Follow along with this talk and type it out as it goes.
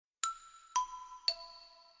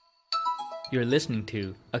You're listening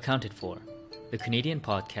to Accounted For, the Canadian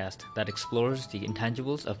podcast that explores the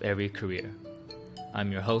intangibles of every career.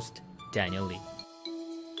 I'm your host, Daniel Lee.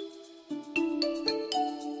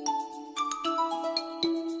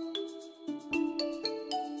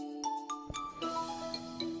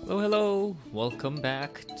 Hello. Welcome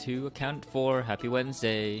back to Accounted For. Happy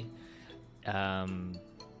Wednesday. Thanks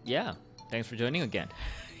for joining again.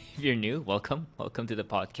 If you're new, welcome to the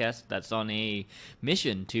podcast that's on a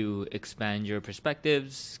mission to expand your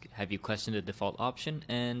perspectives, have you question the default option,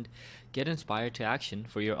 and get inspired to action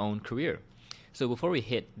for your own career. So before we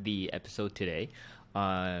hit the episode today,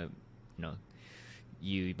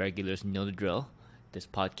 you regulars know the drill. This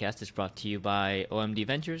podcast is brought to you by OMD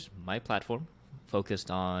Ventures, my platform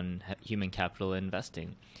focused on human capital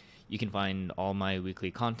investing. You can find all my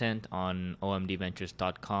weekly content on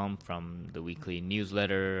omdventures.com, from the weekly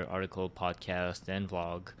newsletter, article, podcast, and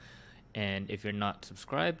vlog. And if you're not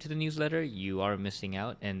subscribed to the newsletter, you are missing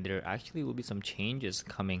out, and there actually will be some changes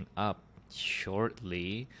coming up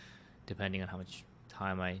shortly, depending on how much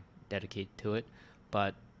time I dedicate to it.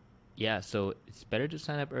 But yeah, so it's better to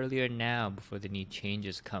sign up earlier now before the new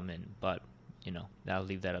changes come in. But, I'll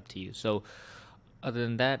leave that up to you. So other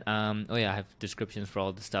than that, I have descriptions for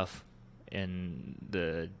all the stuff in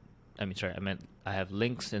the. I have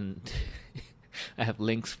links and I have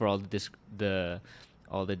links for all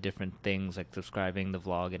all the different things like subscribing, the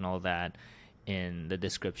vlog, and all that in the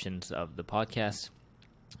descriptions of the podcast.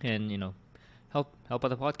 And help out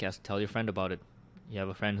the podcast. Tell your friend about it. You have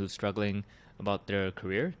a friend who's struggling about their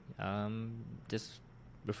career. Just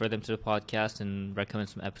refer them to the podcast and recommend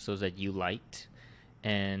some episodes that you liked,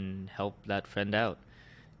 and help that friend out.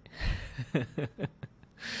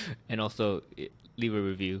 And also leave a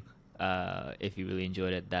review if you really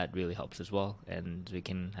enjoyed it. That really helps as well, and we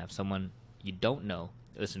can have someone you don't know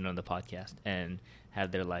listen on the podcast and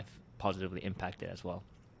have their life positively impacted as well.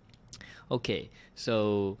 Okay,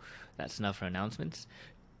 so that's enough for announcements.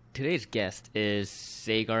 Today's guest is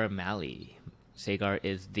Sagar Malhi. Sagar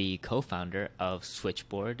is the co-founder of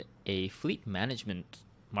Switchboard, a fleet management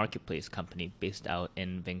marketplace company based out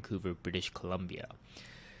in Vancouver, British Columbia.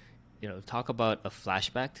 Talk about a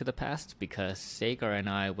flashback to the past, because Sagar and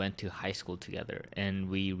I went to high school together, and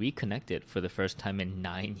we reconnected for the first time in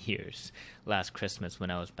 9 years last Christmas when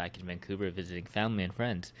I was back in Vancouver visiting family and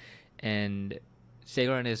friends. And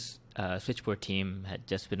Sagar and his Switchboard team had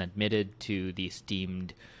just been admitted to the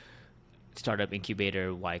esteemed startup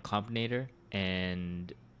incubator Y-combinator,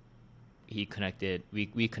 and we connected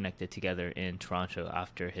together in Toronto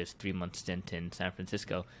after his 3-month stint in San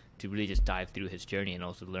Francisco to really just dive through his journey and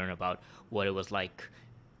also learn about what it was like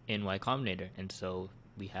in Y-combinator. And so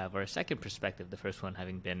we have our second perspective, the first one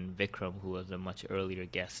having been Vikram, who was a much earlier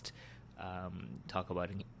guest,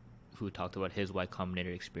 who talked about his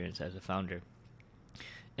Y-combinator experience as a founder.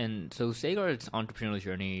 And so Sagar's entrepreneurial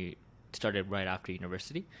journey started right after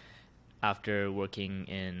university, after working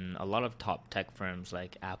in a lot of top tech firms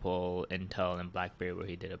like Apple, Intel, and Blackberry, where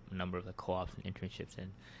he did a number of the co-ops and internships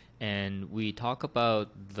in. And we talk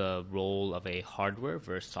about the role of a hardware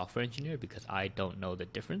versus software engineer, because I don't know the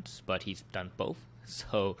difference, but he's done both.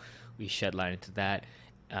 So we shed light into that.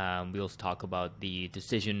 We also talk about the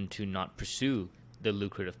decision to not pursue the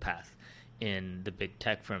lucrative path in the big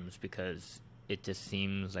tech firms, because it just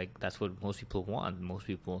seems like that's what most people want. Most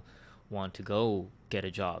people want to go get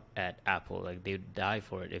a job at Apple. Like, they would die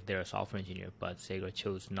for it if they're a software engineer, but Sagar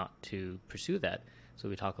chose not to pursue that. So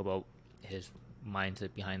we talk about his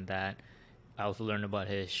mindset behind that. I also learned about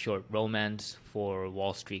his short romance for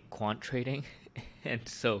Wall Street quant trading. And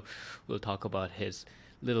so we'll talk about his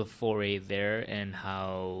little foray there and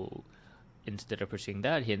how instead of pursuing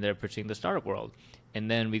that, he ended up pursuing the startup world. And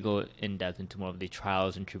then we go in depth into more of the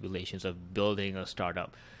trials and tribulations of building a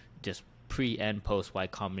startup, just pre and post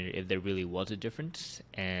Y-combinator, if there really was a difference,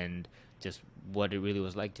 and just what it really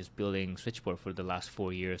was like just building Switchboard for the last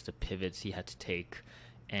 4 years, the pivots he had to take,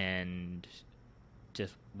 and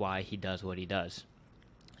just why he does what he does.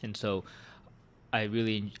 And so I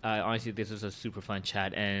honestly, this was a super fun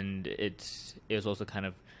chat, and it was also kind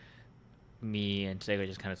of me and Sagar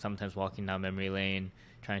just kind of sometimes walking down memory lane,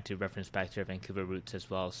 trying to reference back to our Vancouver roots as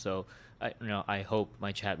well. So I hope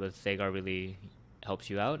my chat with Sagar really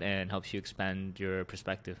helps you out and helps you expand your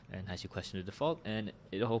perspective and has you question the default, and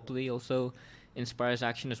it hopefully also inspires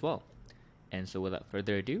action as well. And so without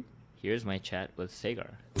further ado, here's my chat with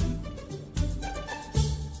Sagar.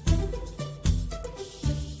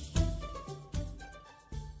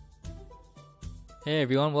 Hey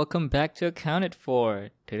everyone, welcome back to Accounted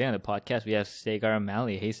For. Today on the podcast we have Sagar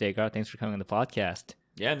Malhi. Hey Sagar, thanks for coming on the podcast.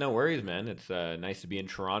 Yeah, no worries, man. It's nice to be in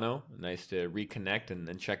Toronto. Nice to reconnect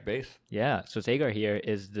and check base. Yeah, so Sagar here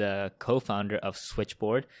is the co-founder of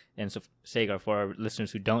Switchboard. And so Sagar, for our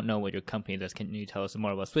listeners who don't know what your company does, can you tell us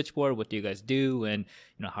more about Switchboard? What do you guys do? And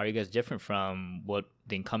how are you guys different from what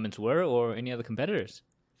the incumbents were or any other competitors?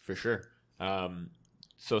 For sure.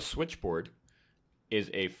 So Switchboard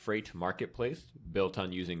is a freight marketplace built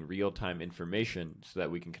on using real-time information so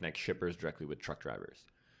that we can connect shippers directly with truck drivers.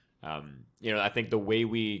 I think the way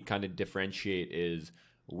we kind of differentiate is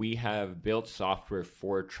we have built software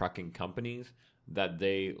for trucking companies that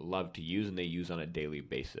they love to use and they use on a daily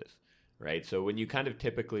basis, right? So when you kind of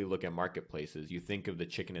typically look at marketplaces, you think of the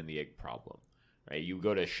chicken and the egg problem, right? You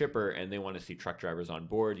go to a shipper and they want to see truck drivers on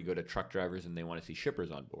board. You go to truck drivers and they want to see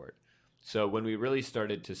shippers on board. So when we really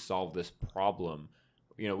started to solve this problem,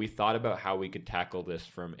 we thought about how we could tackle this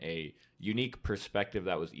from a unique perspective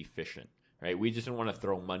that was efficient. Right? We just didn't want to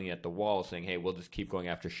throw money at the wall saying, hey, we'll just keep going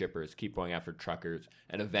after shippers, keep going after truckers,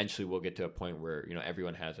 and eventually we'll get to a point where,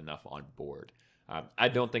 everyone has enough on board. I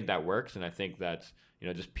don't think that works, and I think that's,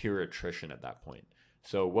 just pure attrition at that point.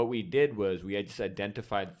 So what we did was we had just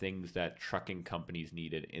identified things that trucking companies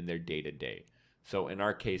needed in their day-to-day. So in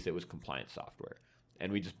our case, it was compliance software.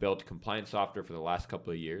 And we just built compliance software for the last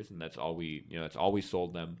couple of years, and that's all we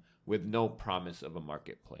sold them with no promise of a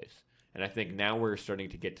marketplace. And I think now we're starting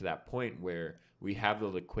to get to that point where we have the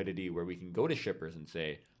liquidity where we can go to shippers and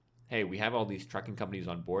say, hey, we have all these trucking companies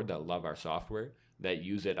on board that love our software, that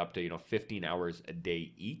use it up to 15 hours a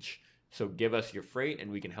day each. So give us your freight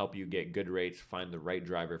and we can help you get good rates, find the right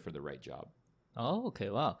driver for the right job. Oh, okay.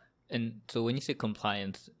 Wow. And so when you say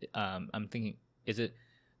compliance, I'm thinking, is it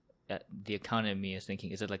the accountant in me is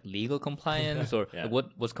thinking, is it like legal compliance or Yeah.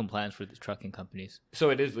 what's compliance for the trucking companies?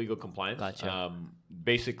 So it is legal compliance. Gotcha.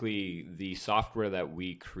 Basically, the software that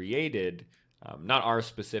we created, not ours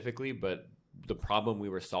specifically, but the problem we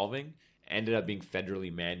were solving ended up being federally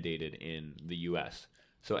mandated in the U.S.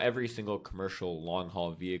 So every single commercial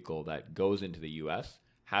long-haul vehicle that goes into the U.S.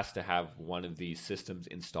 has to have one of these systems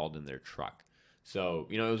installed in their truck. So,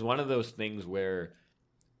 it was one of those things where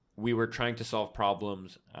we were trying to solve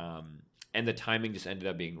problems, and the timing just ended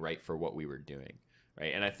up being right for what we were doing,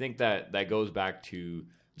 right? And I think that goes back to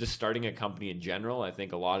just starting a company in general. I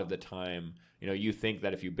think a lot of the time, you think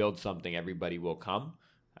that if you build something, everybody will come,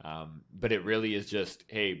 but it really is just,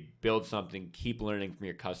 hey, build something, keep learning from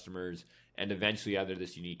your customers, and eventually either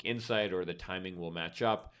this unique insight or the timing will match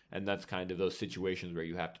up, and that's kind of those situations where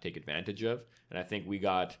you have to take advantage of. And I think we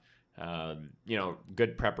got,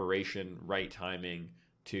 good preparation, right timing,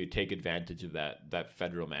 to take advantage of that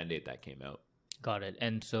federal mandate that came out. Got it.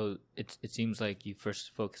 And so it seems like you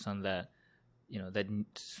first focus on that, that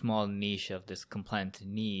small niche of this compliance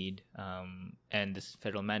need, and this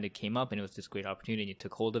federal mandate came up, and it was this great opportunity. And you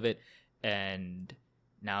took hold of it, and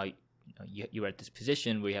now you are at this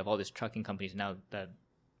position where you have all these trucking companies now that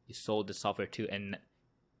you sold the software to, and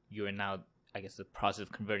you are now, I guess, the process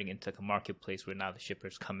of converting into like a marketplace where now the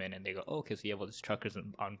shippers come in and they go, oh, okay, so you have all these truckers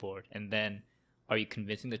on board, and then are you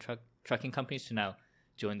convincing the trucking companies to now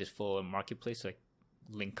join this full marketplace, like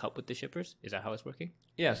link up with the shippers? Is that how it's working?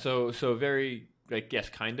 Yeah, so very, yes,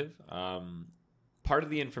 kind of. Part of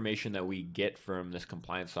the information that we get from this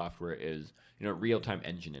compliance software is, real-time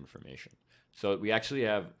engine information. So we actually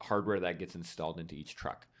have hardware that gets installed into each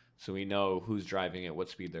truck. So we know who's driving it, what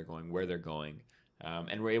speed they're going, where they're going,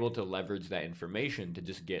 and we're able to leverage that information to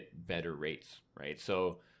just get better rates, right?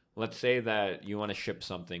 So let's say that you want to ship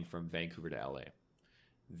something from Vancouver to LA.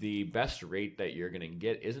 The best rate that you're going to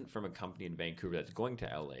get isn't from a company in Vancouver that's going to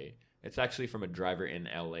LA. It's actually from a driver in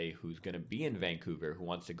LA who's going to be in Vancouver who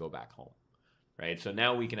wants to go back home, right? So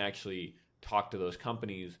now we can actually talk to those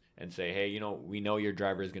companies and say, hey, we know your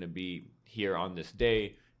driver is going to be here on this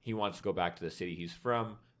day. He wants to go back to the city he's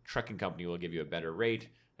from. Trucking company will give you a better rate,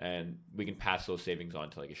 and we can pass those savings on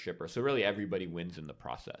to like a shipper. So really everybody wins in the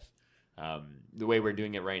process. The way we're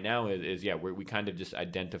doing it right now is we kind of just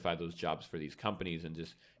identify those jobs for these companies and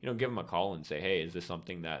just, give them a call and say, hey, is this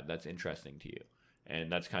something that's interesting to you?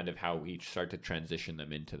 And that's kind of how we start to transition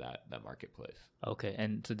them into that marketplace. Okay.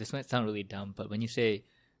 And so this might sound really dumb, but when you say,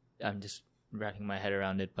 I'm just wrapping my head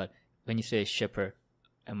around it, but when you say shipper,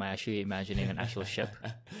 am I actually imagining an actual ship?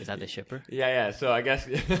 Is that the shipper? Yeah. So I guess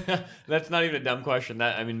that's not even a dumb question.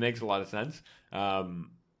 That, makes a lot of sense.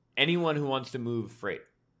 Anyone who wants to move freight.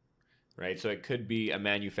 Right, so it could be a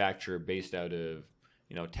manufacturer based out of,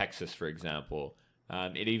 Texas, for example.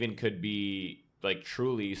 It even could be like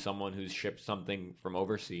truly someone who's shipped something from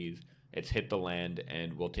overseas. It's hit the land,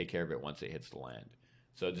 and we'll take care of it once it hits the land.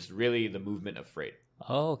 So just really the movement of freight.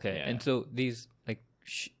 Oh, okay. Yeah. And so these like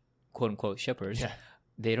quote unquote shippers,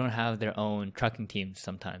 they don't have their own trucking teams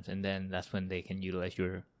sometimes, and then that's when they can utilize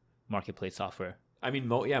your marketplace software. I mean,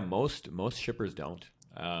 most shippers don't.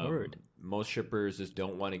 Word. Most shippers just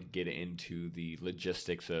don't want to get into the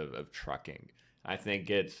logistics of trucking. I think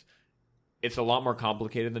it's a lot more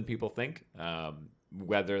complicated than people think.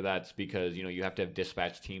 Whether that's because, you have to have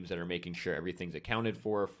dispatch teams that are making sure everything's accounted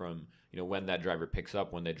for from, when that driver picks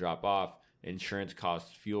up, when they drop off, insurance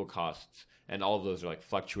costs, fuel costs, and all of those are like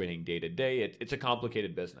fluctuating day to day. It's a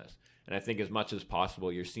complicated business. And I think as much as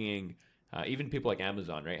possible, you're seeing even people like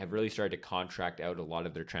Amazon, right, have really started to contract out a lot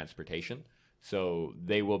of their transportation. So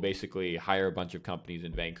they will basically hire a bunch of companies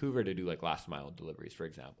in Vancouver to do like last mile deliveries, for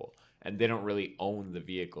example. And they don't really own the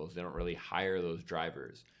vehicles. They don't really hire those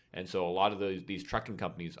drivers. And so a lot of these trucking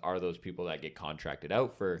companies are those people that get contracted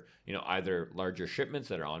out for, either larger shipments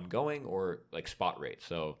that are ongoing or like spot rates.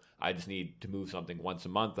 So I just need to move something once a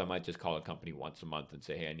month. I might just call a company once a month and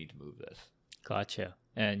say, hey, I need to move this. Gotcha.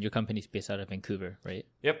 And your company's based out of Vancouver, right?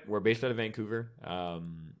 Yep, we're based out of Vancouver.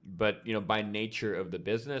 But, by nature of the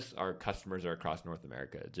business, our customers are across North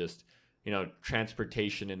America. Just,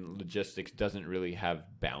 transportation and logistics doesn't really have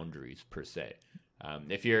boundaries per se.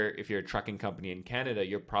 If you're a trucking company in Canada,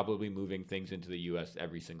 you're probably moving things into the U.S.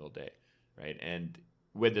 every single day, right? And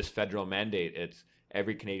with this federal mandate, it's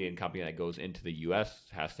every Canadian company that goes into the U.S.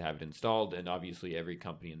 has to have it installed, and obviously every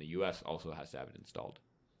company in the U.S. also has to have it installed.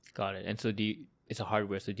 Got it. And so it's a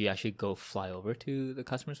hardware, so do you actually go fly over to the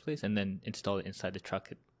customer's place and then install it inside the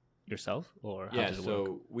truck yourself, or how does it work?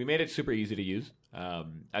 So we made it super easy to use.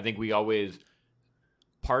 I think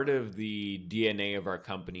part of the DNA of our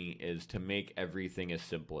company is to make everything as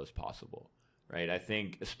simple as possible, right? I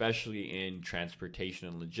think especially in transportation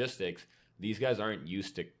and logistics, these guys aren't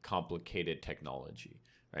used to complicated technology,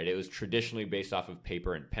 right? It was traditionally based off of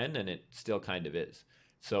paper and pen, and it still kind of is.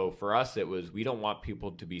 So for us, we don't want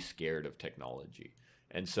people to be scared of technology.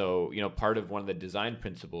 And so, part of one of the design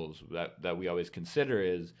principles that we always consider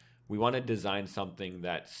is we want to design something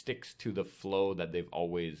that sticks to the flow that they've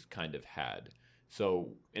always kind of had. So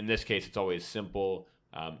in this case, it's always simple,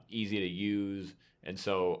 easy to use. And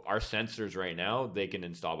so our sensors right now, they can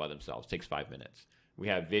install by themselves. It takes 5 minutes. We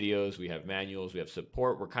have videos, we have manuals, we have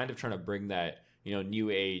support. We're kind of trying to bring that, new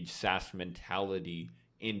age SaaS mentality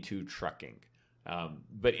into trucking.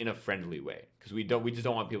 But in a friendly way, because we just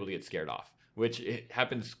don't want people to get scared off, which it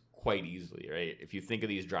happens quite easily, right? If you think of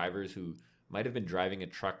these drivers who might have been driving a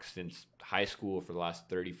truck since high school for the last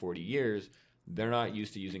 30, 40 years, they're not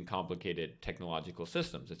used to using complicated technological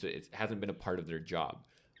systems. It hasn't been a part of their job.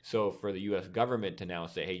 So for the U.S. government to now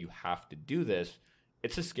say, hey, you have to do this,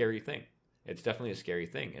 it's a scary thing. It's definitely a scary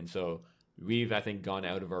thing. And so we've, I think, gone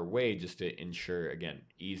out of our way just to ensure, again,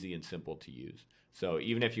 easy and simple to use. So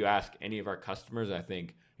even if you ask any of our customers, I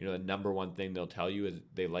think, the number one thing they'll tell you is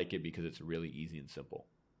they like it because it's really easy and simple.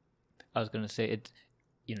 I was going to say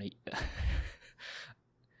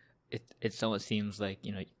it somewhat seems like,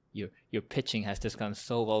 your pitching has just gone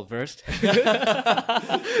so well versed.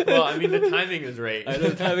 Well, I mean, the timing is right. I know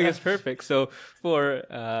the timing is perfect. So for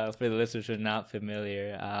the listeners who are not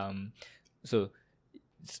familiar, so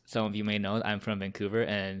some of you may know I'm from Vancouver,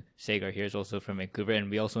 and Sagar here is also from Vancouver, and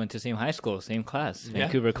we also went to the same high school, same class,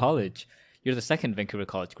 Vancouver College. You're the second Vancouver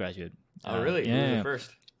College graduate. Oh, really? Yeah. Who was the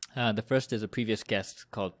first? The first is a previous guest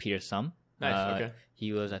called Peter Sum. Nice, okay.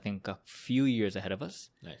 He was, I think, a few years ahead of us.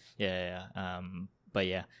 Nice. Yeah. But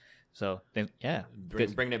yeah. So, then, yeah.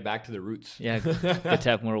 Bringing it back to the roots. Yeah, good to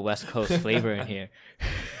have more West Coast flavor in here.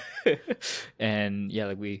 And yeah,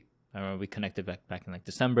 I remember we connected back in like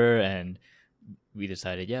December, and we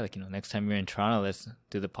decided, next time you're in Toronto, let's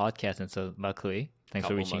do the podcast. And so luckily, thanks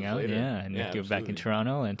for reaching out. Later. Yeah, and you're absolutely. back in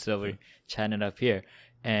Toronto, and so we're chatting it up here.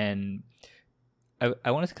 And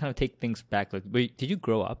I wanted to kind of take things back. Like, did you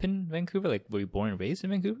grow up in Vancouver? Like, were you born and raised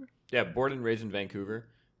in Vancouver? Yeah, born and raised in Vancouver.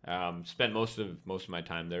 Spent most of my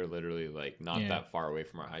time there, literally like not that far away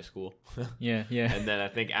from our high school. Yeah. And then I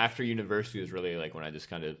think after university was really like when I just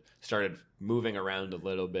kind of started moving around a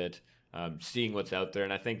little bit, seeing what's out there,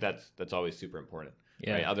 and I think that's always super important.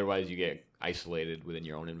 Yeah. Right? Otherwise, you get isolated within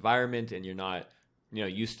your own environment, and you're not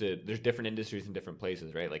used to. There's different industries in different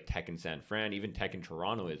places, right? Like tech in San Fran, even tech in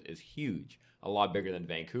Toronto is huge. A lot bigger than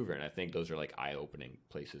Vancouver, and I think those are like eye-opening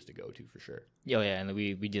places to go to for sure. Yeah, and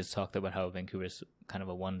we just talked about how Vancouver is kind of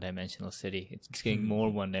a one-dimensional city. It's getting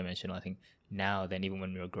more one-dimensional, I think, now than even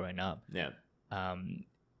when we were growing up. Yeah.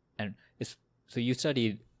 So you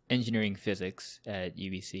studied engineering physics at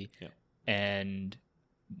UBC, and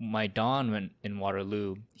my Don went in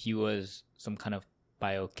Waterloo. He was some kind of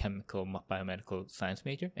biomedical science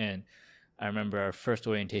major, and I remember our first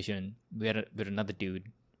orientation. We had another dude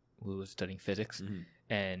who was studying physics,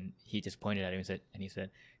 and he just pointed at him and he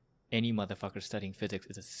said, any motherfucker studying physics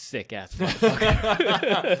is a sick ass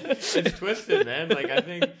motherfucker. It's twisted, man. Like, I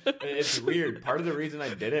think it's weird. Part of the reason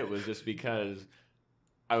I did it was just because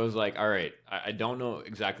I was like, all right, I don't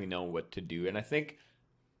exactly know what to do. And I think,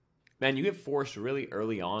 man, you get forced really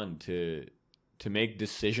early on to make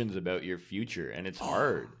decisions about your future, and it's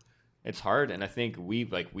hard. It's hard. And I think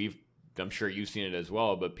I'm sure you've seen it as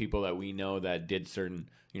well, but people that we know that did certain,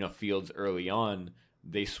 fields early on,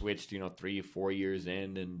 they switched, 3-4 years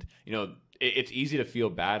in, and, it's easy to feel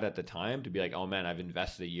bad at the time to be like, oh man, I've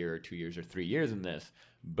invested a year or 2 years or 3 years in this,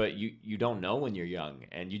 but you don't know when you're young,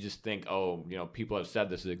 and you just think, oh, people have said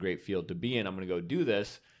this is a great field to be in, I'm going to go do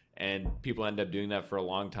this, and people end up doing that for a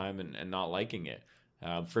long time and not liking it.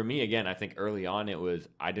 For me, again, I think early on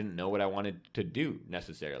I didn't know what I wanted to do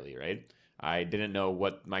necessarily, right? I didn't know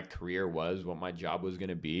what my career was, what my job was going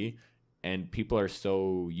to be. And people are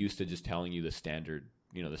so used to just telling you the standard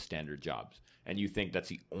jobs. And you think that's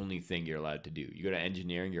the only thing you're allowed to do. You go to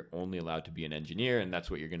engineering, you're only allowed to be an engineer, and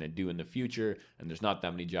that's what you're going to do in the future. And there's not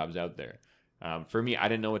that many jobs out there. For me, I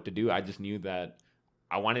didn't know what to do. I just knew that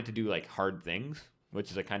I wanted to do like hard things,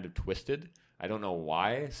 which is a kind of twisted. I don't know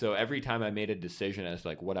why. So every time I made a decision as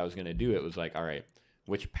like what I was going to do, it was like, all right,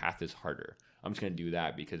 which path is harder? I'm just going to do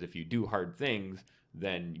that, because if you do hard things,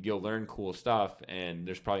 then you'll learn cool stuff, and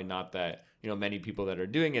there's probably not that, many people that are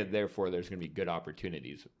doing it. Therefore, there's going to be good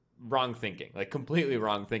opportunities. Wrong thinking, like completely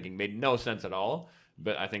wrong thinking, made no sense at all.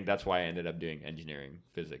 But I think that's why I ended up doing engineering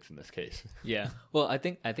physics in this case. Yeah. Well, I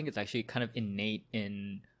think it's actually kind of innate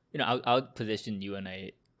in, I would position you and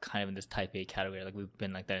I kind of in this type A category. Like we've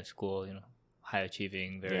been like that in school, high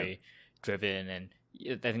achieving, very driven, and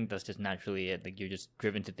I think that's just naturally it. Like you're just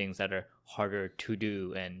driven to things that are harder to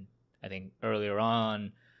do, and I think earlier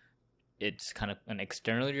on, it's kind of an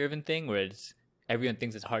externally driven thing where everyone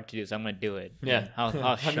thinks it's hard to do, so I'm going to do it. Yeah,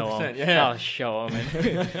 I'll show them. Yeah. I'll show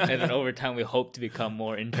them, and then over time we hope to become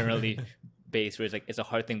more internally based, where it's like it's a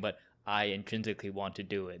hard thing, but I intrinsically want to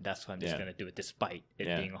do it. That's why I'm just going to do it, despite it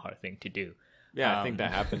being a hard thing to do. Yeah, I think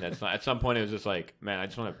that happened. At some point, it was just like, man, I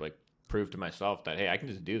just want to like prove to myself that hey, I can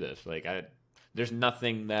just do this. Like there's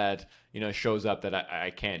nothing that shows up that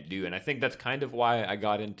I can't do. And I think that's kind of why I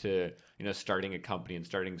got into starting a company and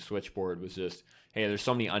starting Switchboard, was just, hey, there's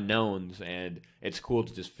so many unknowns and it's cool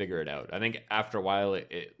to just figure it out. I think after a while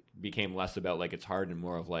it became less about like it's hard and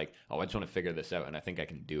more of like, oh, I just want to figure this out and I think I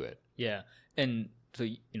can do it. Yeah. And so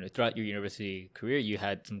throughout your university career, you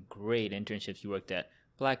had some great internships. You worked at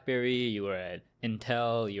Blackberry, you were at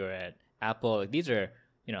Intel, you were at Apple. Like these are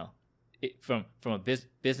from a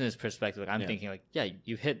business perspective, like I'm thinking like, yeah,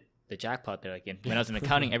 you hit the jackpot there. Like when I was in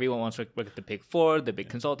accounting, everyone wants to work at the big four, the big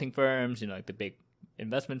consulting firms, like the big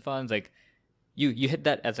investment funds. Like you hit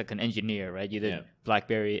that as like an engineer, right? You did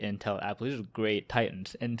Blackberry, Intel, Apple. These are great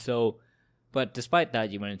titans. And so, but despite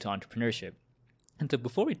that, you went into entrepreneurship. And so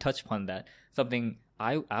before we touch upon that, something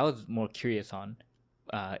I was more curious on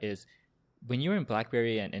is when you were in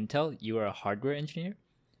Blackberry and Intel, you were a hardware engineer.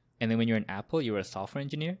 And then when you're in Apple, you were a software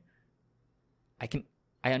engineer.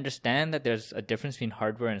 I understand that there's a difference between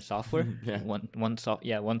hardware and software. One's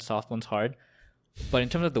soft, one's hard. But in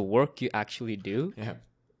terms of the work you actually do,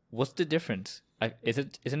 what's the difference?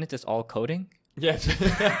 Isn't it just all coding? Yes.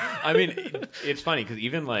 I mean, it's funny because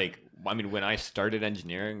even when I started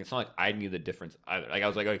engineering, it's not like I knew the difference either. Like I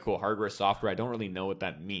was like, okay, cool, hardware, software. I don't really know what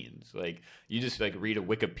that means. Like you just like read a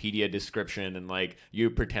Wikipedia description and like you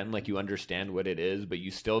pretend like you understand what it is, but you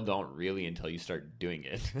still don't really until you start doing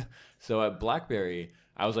it. So at Blackberry,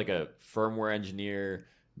 I was like a firmware engineer,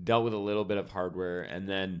 dealt with a little bit of hardware, and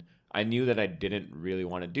then I knew that I didn't really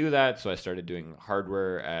want to do that, so I started doing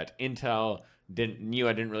hardware at Intel. Knew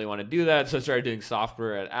I didn't really want to do that, so I started doing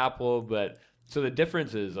software at Apple. But so the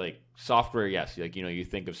difference is like software, yes, like you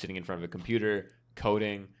think of sitting in front of a computer,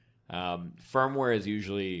 coding. Firmware is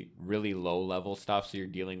usually really low level stuff, so you're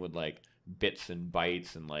dealing with like bits and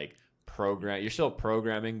bytes and like program. You're still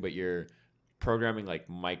programming, but you're programming like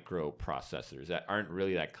microprocessors that aren't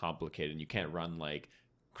really that complicated, and you can't run like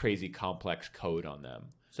crazy complex code on them.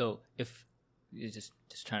 So if you're just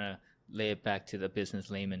trying to lay it back to the business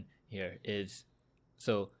layman here is,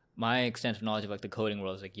 so my extensive knowledge of like the coding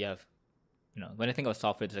world is like you have, when I think of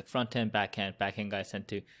software, it's like front end, back end guys tend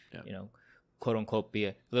to, quote unquote, be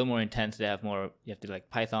a little more intense. They have more, you have to like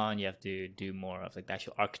Python, you have to do more of like the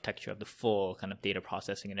actual architecture of the full kind of data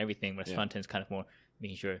processing and everything, whereas front end is kind of more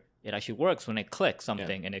making sure it actually works when I click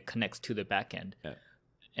something and it connects to the back end.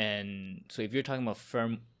 And so if you're talking about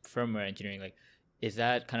firmware engineering, like, is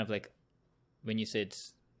that kind of like, when you say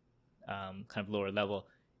it's kind of lower level,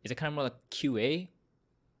 is it kind of more like QA?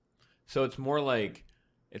 So it's more like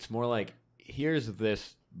here's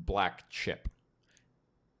this black chip.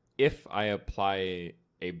 If I apply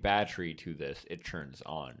a battery to this, it turns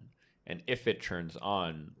on. And if it turns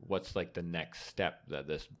on, what's like the next step that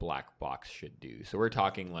this black box should do? So we're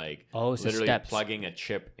talking like literally steps. plugging a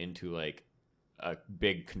chip into like a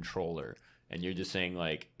big controller. And you're just saying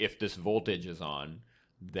like, if this voltage is on,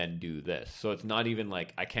 then do this. So it's not even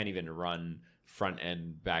like I can't even run front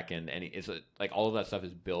end, back end. It's like all of that stuff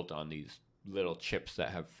is built on these little chips that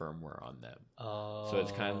have firmware on them. Oh. So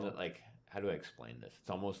it's kind of like, how do I explain this? It's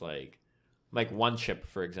almost like one chip,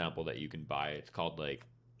 for example, that you can buy. It's called like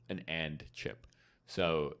an AND chip.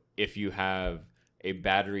 So if you have a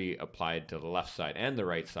battery applied to the left side and the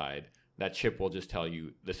right side, that chip will just tell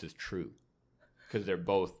you this is true because they're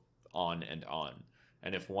both on and on.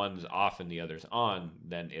 And if one's off and the other's on,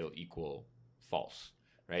 then it'll equal false,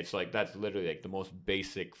 right? So like that's literally like the most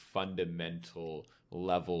basic fundamental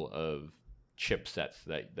level of chipsets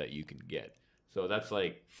that you can get. So that's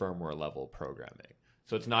like firmware level programming.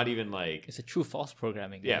 So it's not even like it's a true false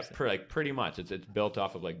programming. Yeah, pretty much. It's built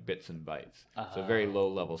off of like bits and bytes. So very low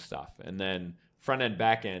level stuff. And then front end,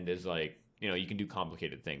 back end is like, you can do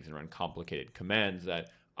complicated things and run complicated commands that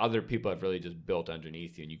other people have really just built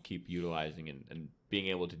underneath you, and you keep utilizing and being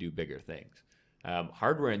able to do bigger things.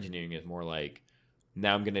 Hardware engineering is more like,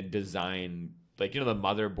 now I'm going to design, like, the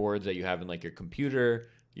motherboards that you have in like your computer,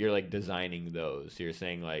 you're like designing those. So you're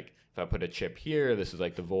saying like, if I put a chip here, this is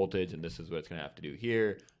like the voltage and this is what it's going to have to do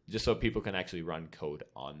here, just so people can actually run code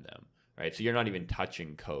on them, right? So you're not even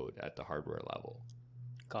touching code at the hardware level.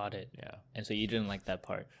 Got it. Yeah. And so you didn't like that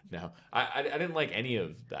part? No, I didn't like any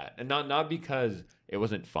of that. And not because it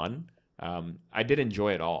wasn't fun. I did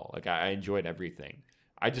enjoy it all. Like I enjoyed everything.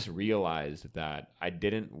 I just realized that I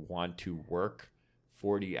didn't want to work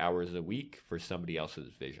 40 hours a week for somebody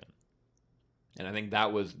else's vision. And I think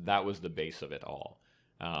that was the base of it all.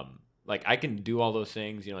 Like I can do all those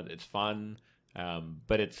things, it's fun.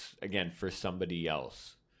 But it's, again, for somebody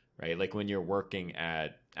else, right? Like when you're working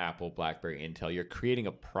at Apple, Blackberry, Intel, you're creating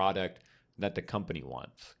a product that the company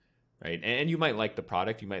wants, right? And you might like the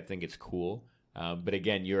product, you might think it's cool, but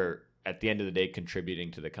again, you're at the end of the day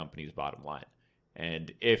contributing to the company's bottom line.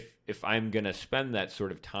 And if I'm gonna spend that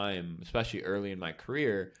sort of time, especially early in my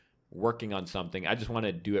career, working on something, I just want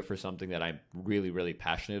to do it for something that I'm really, really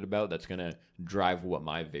passionate about. That's gonna drive what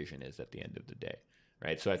my vision is at the end of the day,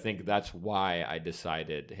 right? So I think that's why I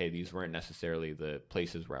decided, hey, these weren't necessarily the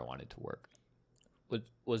places where I wanted to work.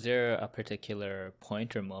 Was there a particular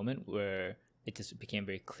point or moment where it just became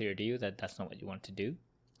very clear to you that that's not what you want to do?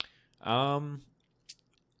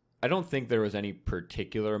 I don't think there was any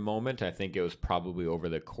particular moment. I think it was probably over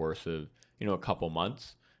the course of, a couple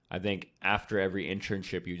months. I think after every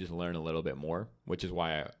internship, you just learn a little bit more, which is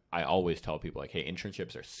why I always tell people like, hey,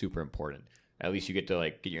 internships are super important. At least you get to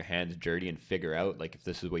like get your hands dirty and figure out like if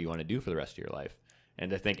this is what you want to do for the rest of your life.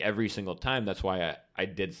 And I think every single time, that's why I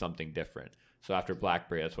did something different. So after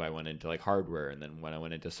Blackberry, that's why I went into like hardware. And then when I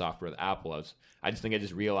went into software with Apple, I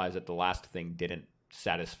just realized that the last thing didn't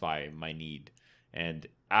satisfy my need. And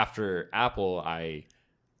after Apple, I,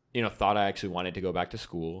 thought I actually wanted to go back to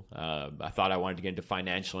school. I thought I wanted to get into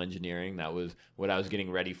financial engineering. That was what I was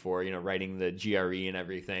getting ready for, writing the GRE and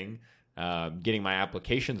everything, getting my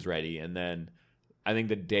applications ready. And then I think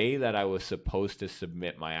the day that I was supposed to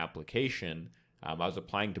submit my application, I was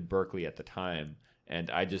applying to Berkeley at the time,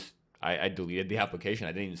 and I deleted the application.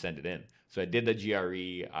 I didn't even send it in. So I did the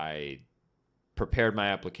GRE. I prepared my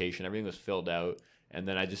application. Everything was filled out. And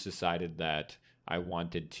then I just decided that I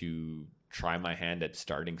wanted to try my hand at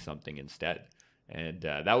starting something instead. And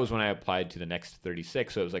that was when I applied to the Next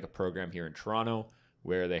 36. So it was like a program here in Toronto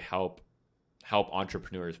where they help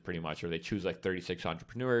entrepreneurs pretty much, or they choose like 36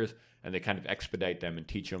 entrepreneurs and they kind of expedite them and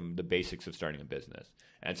teach them the basics of starting a business.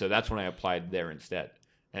 And so that's when I applied there instead.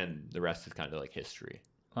 And the rest is kind of like history.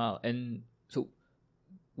 Wow. And so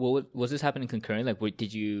was this happening concurrently? Like, were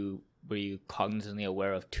you cognizantly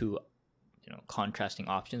aware of two contrasting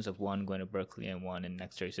options, of one going to Berkeley and one in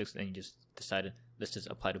Next 36, and you just decided let's just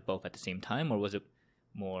apply to both at the same time? Or was it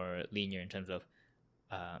more linear in terms of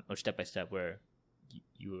or step by step, where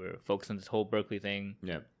you were focused on this whole Berkeley thing?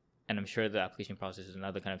 Yeah. And I'm sure the application process is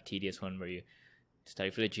another kind of tedious one where you study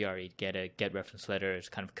for the GRE, get reference letters,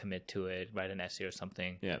 kind of commit to it, write an essay or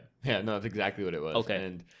something. Yeah, no, that's exactly what it was. Okay.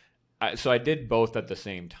 And so I did both at the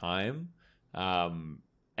same time. And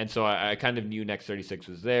so I kind of knew Next 36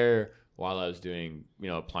 was there while I was doing,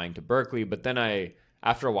 applying to Berkeley. But then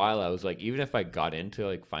after a while, I was like, even if I got into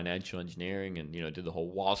like financial engineering and, did the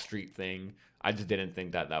whole Wall Street thing, I just didn't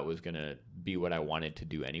think that was going to be what I wanted to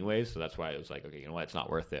do anyway. So that's why I was like, okay, you know what? It's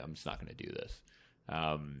not worth it. I'm just not going to do this.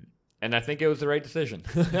 And I think it was the right decision.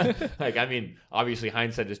 Like, I mean, obviously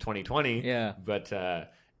hindsight is 2020. Yeah. But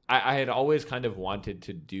I had always kind of wanted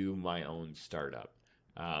to do my own startup.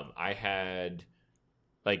 I had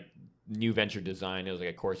like new venture design. It was like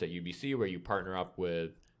a course at UBC where you partner up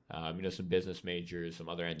with some business majors, some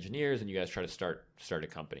other engineers, and you guys try to start a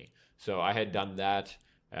company. So I had done that.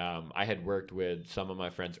 I had worked with some of my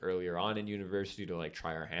friends earlier on in university to like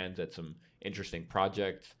try our hands at some interesting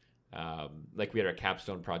projects. Like we had our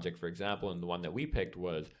capstone project, for example, and the one that we picked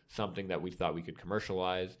was something that we thought we could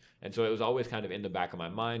commercialize. And so it was always kind of in the back of my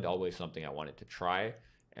mind, always something I wanted to try.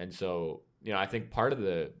 And so, I think part of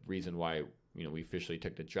the reason why, we officially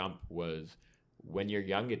took the jump was when you're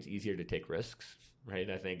young, it's easier to take risks, right?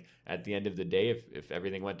 I think at the end of the day, if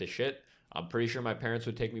everything went to shit, I'm pretty sure my parents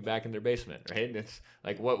would take me back in their basement, right? It's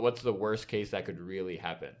like, what's the worst case that could really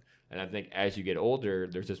happen? And I think as you get older,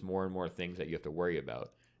 there's just more and more things that you have to worry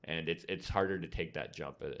about. And it's harder to take that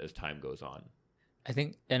jump as time goes on. I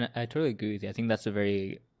think, and I totally agree with you. I think that's a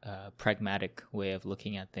very pragmatic way of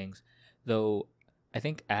looking at things. Though I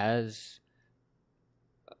think as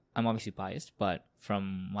I'm obviously biased, but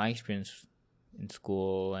from my experience in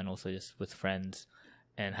school and also just with friends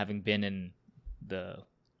and having been in the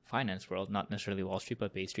finance world, not necessarily Wall Street,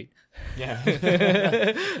 but Bay Street. Yeah.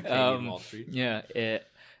 Wall Street. Yeah.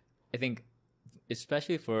 I think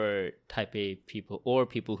especially for type A people or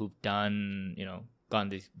people who've done, gone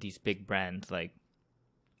these big brands like,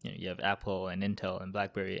 you have Apple and Intel and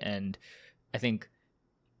Blackberry. And I think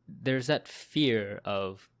there's that fear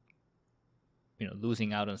of,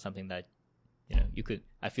 losing out on something that, you could,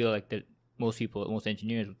 I feel like that most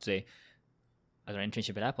engineers would say, as an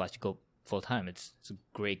internship at Apple, I should go full time. It's a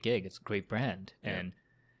great gig. It's a great brand. Yeah. And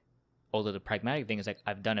although the pragmatic thing is like,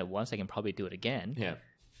 I've done it once, I can probably do it again. Yeah.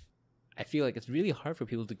 I feel like it's really hard for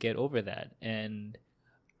people to get over that. And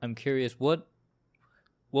I'm curious, what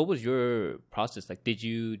was your process like? Did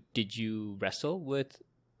you wrestle with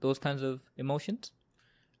those kinds of emotions?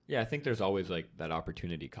 Yeah, I think there's always like that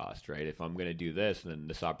opportunity cost, right? If I'm going to do this, then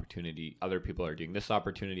this opportunity, other people are doing this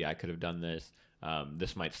opportunity, I could have done this.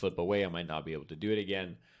 This might slip away. I might not be able to do it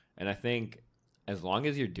again. And I think as long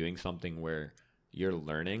as you're doing something where you're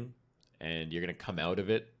learning and you're going to come out of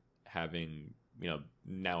it having,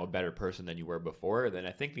 now a better person than you were before, then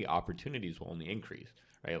I think the opportunities will only increase,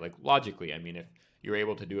 right? Like logically, I mean, if you were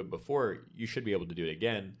able to do it before, you should be able to do it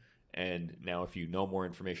again. And now if you know more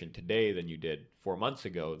information today than you did 4 months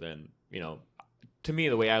ago, then, to me,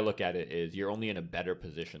 the way I look at it is you're only in a better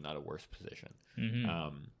position, not a worse position.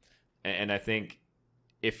 Mm-hmm. And I think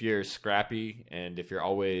if you're scrappy and if you're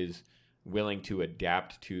always willing to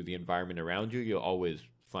adapt to the environment around you, you'll always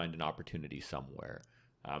find an opportunity somewhere.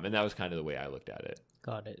 And that was kind of the way I looked at it.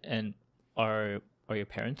 Got it. And are your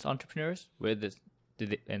parents entrepreneurs?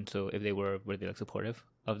 And so if they were they like supportive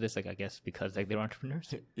of this? Like, I guess because like they're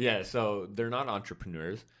entrepreneurs? Yeah, so they're not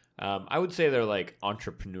entrepreneurs. I would say they're like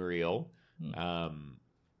entrepreneurial.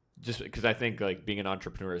 Just because I think like being an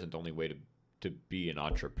entrepreneur isn't the only way to be an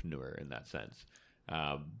entrepreneur in that sense.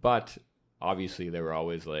 But obviously they were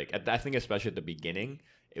always like, I think especially at the beginning,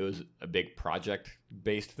 it was a big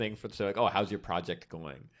project-based thing so like, oh, how's your project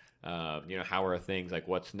going? How are things? Like,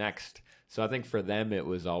 what's next? So I think for them, it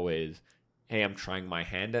was always, hey, I'm trying my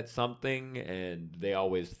hand at something. And they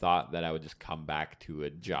always thought that I would just come back to a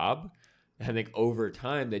job. And I think over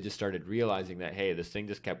time, they just started realizing that, hey, this thing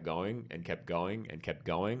just kept going and kept going and kept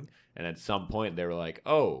going. And at some point, they were like,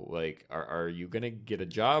 oh, like, are you going to get a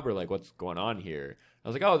job or like, what's going on here? I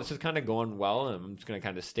was like, oh, this is kind of going well, and I'm just going to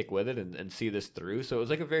kind of stick with it and see this through. So it was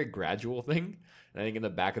like a very gradual thing. And I think in the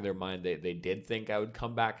back of their mind, they did think I would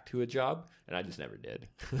come back to a job, and I just never did.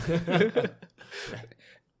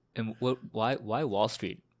 And why Wall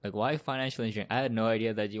Street? Like, why financial engineering? I had no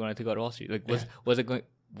idea that you wanted to go to Wall Street. Like,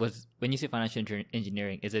 was when you say financial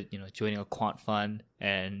engineering, is it, joining a quant fund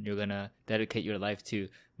and you're going to dedicate your life to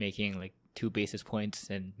making like 2 basis points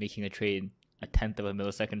and making a trade 1/10 of a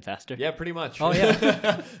millisecond faster? Yeah, pretty much. Oh,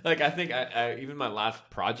 yeah. Like, I think I even my last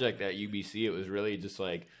project at UBC, it was really just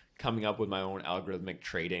like coming up with my own algorithmic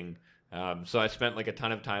trading. So I spent like a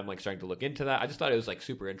ton of time like starting to look into that. I just thought it was like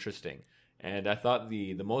super interesting. And I thought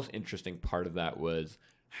the most interesting part of that was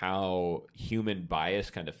how human bias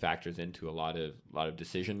kind of factors into a lot of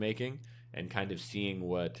decision making, and kind of seeing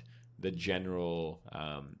what the general,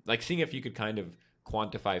 like seeing if you could kind of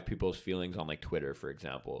quantify people's feelings on like Twitter, for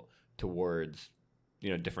example, towards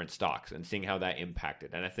different stocks and seeing how that impacted.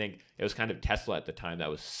 And I think it was kind of Tesla at the time that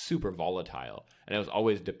was super volatile, and it was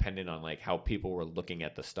always dependent on like how people were looking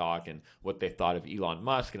at the stock and what they thought of Elon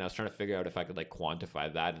Musk. And I was trying to figure out if I could like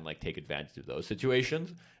quantify that and like take advantage of those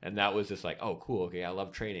situations. And that was just like, oh, cool. Okay. I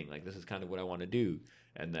love trading. Like this is kind of what I want to do.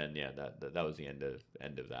 And then, yeah, that was the end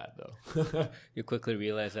of that though. You quickly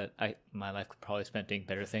realized that my life could probably spent doing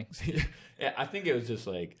better things. Yeah. I think it was just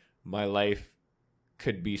like my life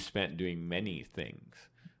could be spent doing many things,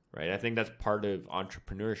 right? I think that's part of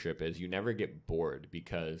entrepreneurship is you never get bored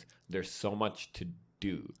because there's so much to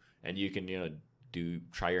do, and you can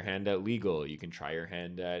try your hand at legal, you can try your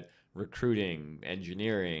hand at recruiting,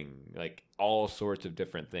 engineering, like all sorts of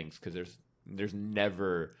different things, because there's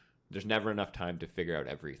never enough time to figure out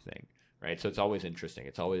everything, right? So it's always interesting,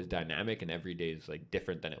 it's always dynamic, and every day is like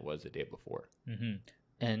different than it was the day before. Mm-hmm.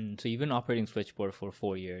 And so you've been operating Switchboard for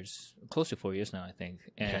 4 years, close to 4 years now, I think.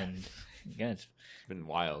 And yeah, it's been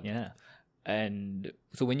wild. Yeah. And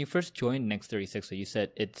so when you first joined Next36, so you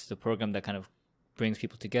said it's the program that kind of brings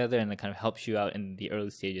people together and that kind of helps you out in the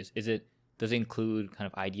early stages. Does it include kind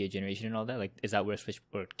of idea generation and all that? Like, is that where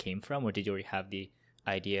Switchboard came from, or did you already have the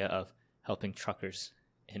idea of helping truckers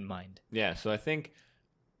in mind? Yeah. So I think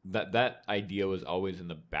that idea was always in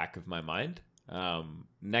the back of my mind.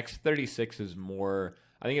 Next36 is more,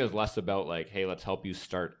 I think it was less about like, hey, let's help you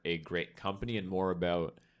start a great company, and more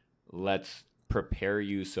about let's prepare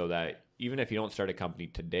you so that even if you don't start a company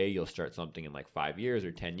today, you'll start something in like 5 years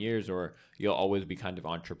or 10 years, or you'll always be kind of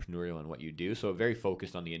entrepreneurial in what you do. So very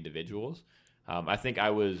focused on the individuals. I think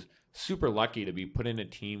I was super lucky to be put in a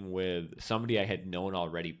team with somebody I had known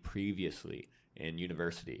already previously in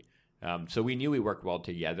university. So we knew we worked well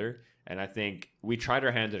together. And I think we tried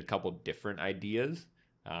our hands at a couple different ideas.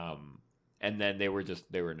 And then they were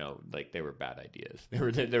bad ideas. They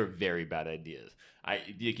were very bad ideas.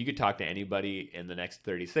 You could talk to anybody in the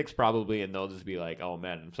Next36 probably, and they'll just be like, "Oh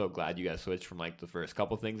man, I'm so glad you guys switched from like the first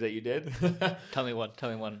couple things that you did." Tell me one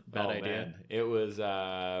bad idea. Man. It was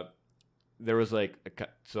there was like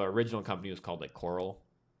so our original company was called like Coral.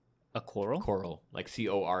 A Coral? Coral, like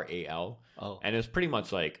Coral. Oh. And it was pretty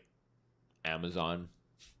much like Amazon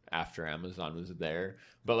after Amazon was there.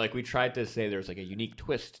 But like we tried to say there's like a unique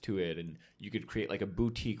twist to it, and you could create like a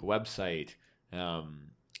boutique website.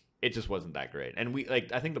 It just wasn't that great. And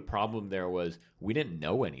I think the problem there was we didn't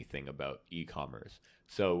know anything about e-commerce.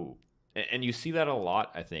 So, and you see that a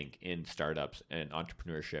lot, I think, in startups and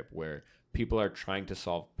entrepreneurship, where people are trying to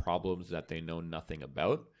solve problems that they know nothing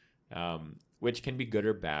about, which can be good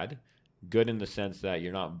or bad. Good in the sense that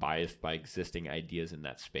you're not biased by existing ideas in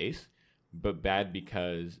that space, but bad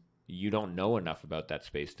because you don't know enough about that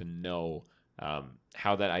space to know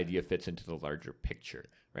how that idea fits into the larger picture,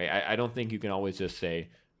 right? I don't think you can always just say,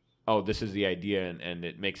 oh, this is the idea and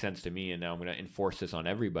it makes sense to me, and now I'm going to enforce this on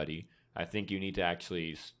everybody. I think you need to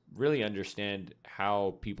actually really understand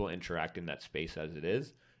how people interact in that space as it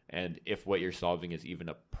is, and if what you're solving is even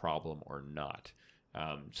a problem or not.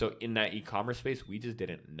 So in that e-commerce space, we just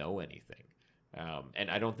didn't know anything.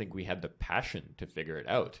 And I don't think we had the passion to figure it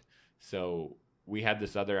out. So we had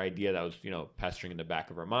this other idea that was, pestering in the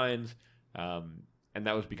back of our minds. And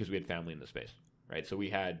that was because we had family in the space, right? So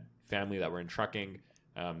we had family that were in trucking.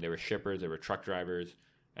 They were shippers, they were truck drivers.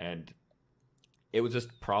 And it was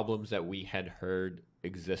just problems that we had heard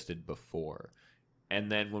existed before.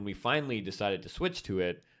 And then when we finally decided to switch to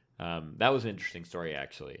it, that was an interesting story,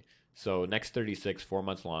 actually. So Next36, 4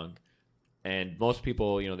 months long. And most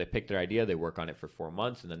people, they pick their idea, they work on it for 4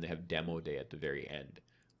 months, and then they have demo day at the very end.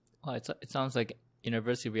 Well, it sounds like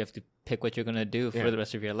university where you have to pick what you're going to do for the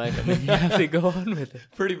rest of your life, and then you have to go on with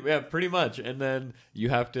it. Pretty much. And then you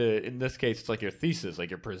have to, in this case, it's like your thesis, like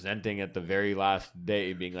you're presenting at the very last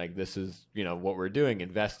day being like, this is, what we're doing,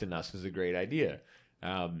 invest in us, this is a great idea.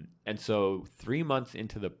 And so 3 months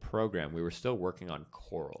into the program, we were still working on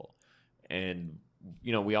Coral. And,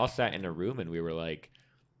 we all sat in a room and we were like,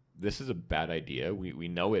 this is a bad idea. We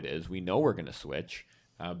know it is. We know we're going to switch.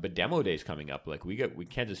 But demo day is coming up. Like we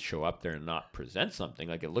can't just show up there and not present something.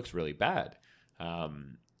 Like it looks really bad.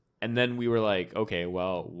 And then we were like, okay,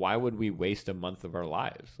 well, why would we waste a month of our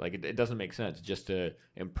lives? Like it doesn't make sense just to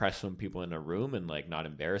impress some people in a room and like not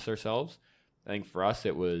embarrass ourselves. I think for us,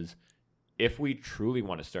 it was, if we truly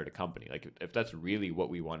want to start a company, like if that's really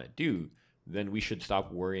what we want to do, then we should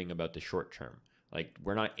stop worrying about the short term. Like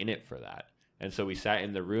we're not in it for that. And so we sat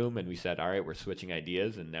in the room and we said, all right, we're switching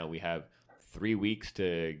ideas. And now we have 3 weeks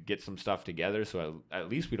to get some stuff together. So at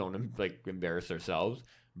least we don't like embarrass ourselves.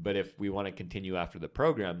 But if we want to continue after the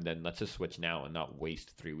program, then let's just switch now and not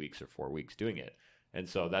waste 3 weeks or 4 weeks doing it. And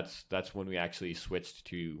so that's when we actually switched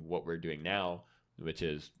to what we're doing now, which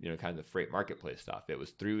is, kind of the freight marketplace stuff. It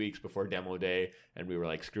was 3 weeks before demo day, and we were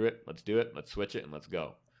like, screw it, let's do it, let's switch it, and let's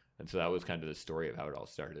go. And so that was kind of the story of how it all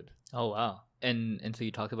started. Oh, wow. And so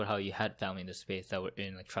you talked about how you had family in the space that were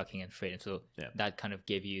in like trucking and freight. And so that kind of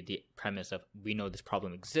gave you the premise of, we know this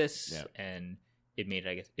problem exists, and it made,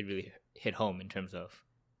 I guess, it really hit home in terms of,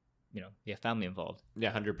 you have family involved.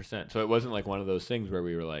 Yeah, 100%. So it wasn't like one of those things where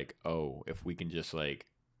we were like, oh, if we can just like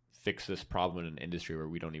fix this problem in an industry where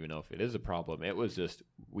we don't even know if it is a problem. It was just,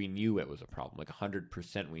 we knew it was a problem. Like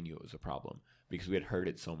 100% we knew it was a problem because we had heard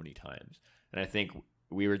it so many times. And I think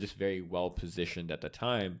we were just very well positioned at the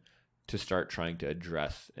time to start trying to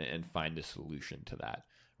address and find a solution to that,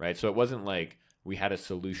 right? So it wasn't like we had a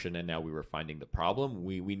solution and now we were finding the problem.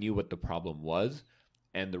 We knew what the problem was,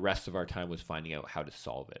 and the rest of our time was finding out how to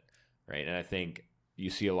solve it, right? And I think you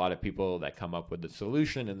see a lot of people that come up with the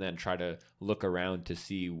solution and then try to look around to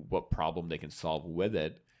see what problem they can solve with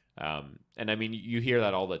it. And I mean, you hear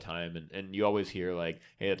that all the time, and you always hear like,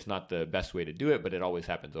 hey, it's not the best way to do it, but it always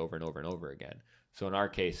happens over and over and over again. So in our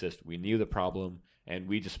case, we knew the problem, and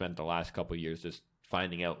we just spent the last couple of years just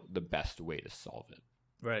finding out the best way to solve it.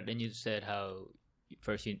 Right. And you said how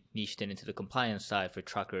first you niched into the compliance side for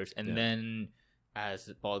truckers, and then as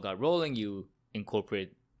the ball got rolling, you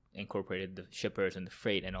incorporated the shippers and the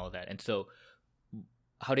freight and all that. And so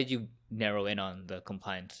how did you narrow in on the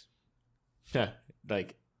compliance? Yeah,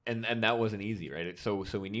 and that wasn't easy, right? So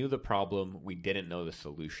we knew the problem, we didn't know the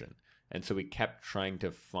solution. And so we kept trying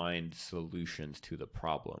to find solutions to the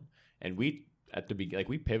problem. And we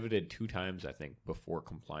pivoted 2 times, I think, before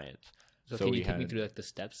compliance. So can you take me through like the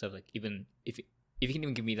steps of like, even if you can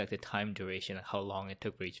even give me like the time duration, like how long it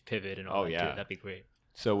took for each pivot and all that, that'd be great.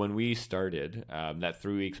 So when we started, that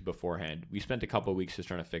 3 weeks beforehand, we spent a couple of weeks just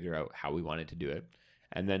trying to figure out how we wanted to do it.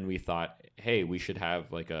 And then we thought, hey, we should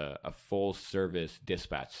have like a full service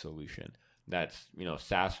dispatch solution that's,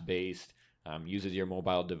 SaaS based, uses your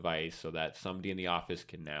mobile device so that somebody in the office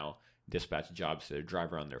can now dispatch jobs to their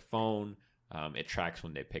driver on their phone. It tracks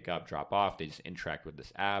when they pick up, drop off. They just interact with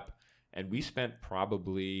this app. And we spent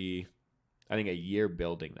probably, I think, a year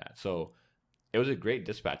building that. So it was a great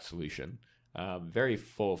dispatch solution, very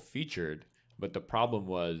full featured. But the problem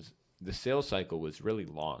was the sales cycle was really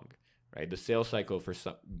long, right? The sales cycle for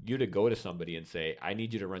you to go to somebody and say, I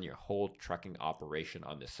need you to run your whole trucking operation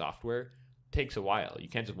on this software takes a while. You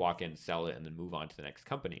can't just walk in, sell it, and then move on to the next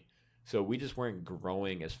company. So we just weren't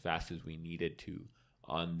growing as fast as we needed to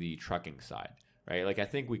on the trucking side, right? Like I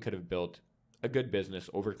think we could have built a good business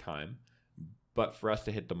over time, but for us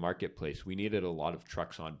to hit the marketplace, we needed a lot of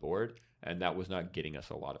trucks on board, and that was not getting us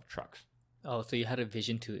a lot of trucks. Oh, so you had a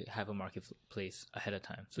vision to have a marketplace ahead of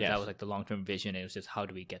time. So that was like the long-term vision. It was just, how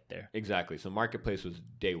do we get there? Exactly. So marketplace was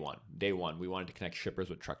day one. Day one, we wanted to connect shippers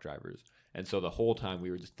with truck drivers. And so the whole time we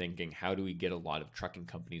were just thinking, how do we get a lot of trucking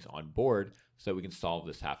companies on board so that we can solve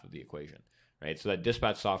this half of the equation, right? So that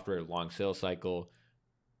dispatch software, long sales cycle,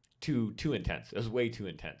 too intense. It was way too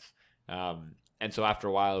intense. And so after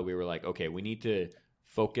a while, we were like, okay, we need to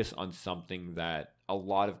focus on something that a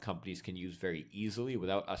lot of companies can use very easily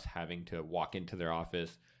without us having to walk into their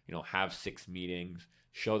office, have 6 meetings,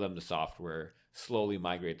 show them the software, slowly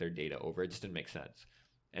migrate their data over. It just didn't make sense.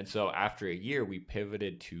 And so after a year, we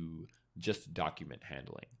pivoted to just document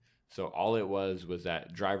handling. So all it was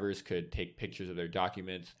that drivers could take pictures of their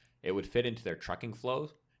documents. It would fit into their trucking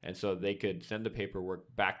flows. And so they could send the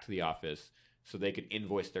paperwork back to the office so they could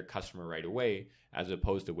invoice their customer right away, as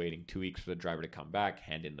opposed to waiting 2 weeks for the driver to come back,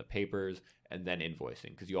 hand in the papers, and then invoicing,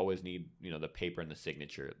 because you always need, the paper and the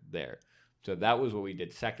signature there. So that was what we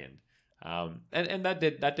did second. And that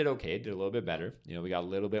did okay. It did a little bit better. We got a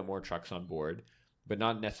little bit more trucks on board, but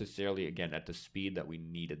not necessarily, again, at the speed that we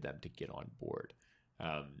needed them to get on board.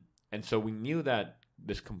 And so we knew that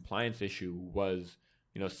this compliance issue was,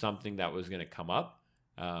 something that was going to come up.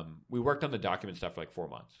 We worked on the document stuff for like 4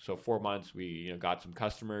 months. So 4 months, we got some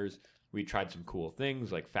customers. We tried some cool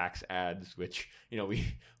things like fax ads, which,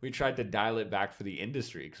 we tried to dial it back for the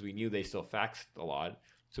industry because we knew they still faxed a lot.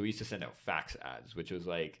 So we used to send out fax ads, which was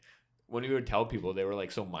like, when we would tell people, they were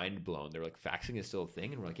like so mind blown. They were like, faxing is still a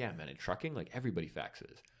thing? And we're like, yeah, man, in trucking, like everybody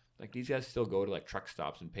faxes. Like these guys still go to like truck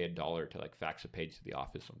stops and pay $1 to like fax a page to the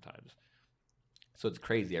office sometimes. So it's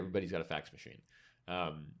crazy. Everybody's got a fax machine.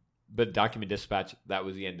 But document dispatch, that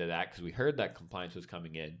was the end of that because we heard that compliance was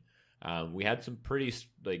coming in. We had some pretty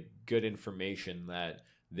like good information that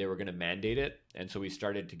they were going to mandate it. And so we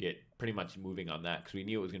started to get pretty much moving on that because we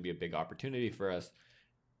knew it was going to be a big opportunity for us.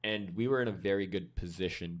 And we were in a very good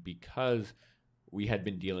position because we had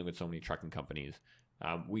been dealing with so many trucking companies.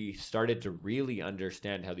 We started to really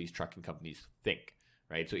understand how these trucking companies think,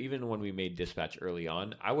 right? So even when we made dispatch early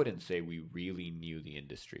on, I wouldn't say we really knew the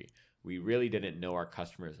industry. We really didn't know our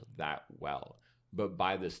customers that well. But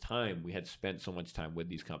by this time, we had spent so much time with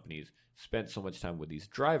these companies, spent so much time with these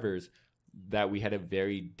drivers, that we had a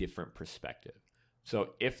very different perspective. So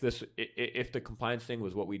if the compliance thing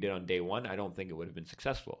was what we did on day one, I don't think it would have been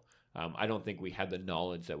successful. I don't think we had the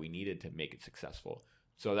knowledge that we needed to make it successful.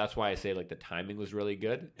 So that's why I say like the timing was really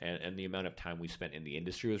good, and the amount of time we spent in the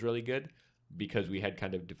industry was really good, because we had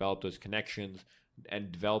kind of developed those connections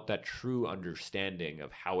and developed that true understanding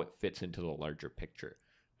of how it fits into the larger picture.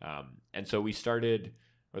 And so we started,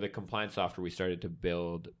 or the compliance software we started to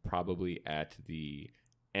build probably at the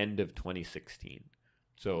end of 2016.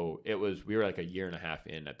 So we were like a year and a half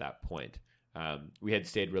in at that point. We had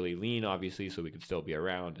stayed really lean, obviously, so we could still be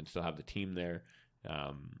around and still have the team there.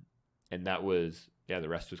 And that was, the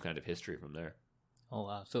rest was kind of history from there. Oh,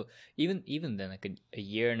 wow. So even then, like a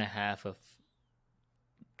year and a half of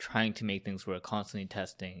trying to make things work, constantly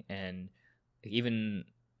testing, and even,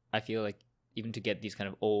 I feel like, even to get these kind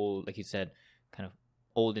of old, like you said, kind of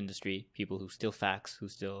old industry, people who still fax, who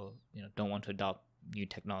still, don't want to adopt new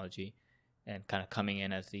technology, and kind of coming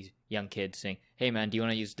in as these young kids saying, hey man, do you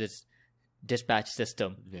want to use this dispatch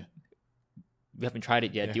system? Yeah. We haven't tried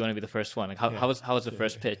it yet. Yeah. Do you want to be the first one? Like how was the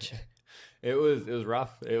first pitch? It was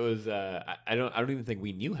rough. It was I don't even think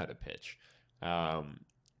we knew how to pitch.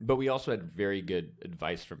 But we also had very good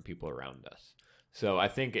advice from people around us. So I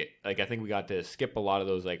think we got to skip a lot of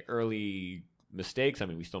those like early mistakes. I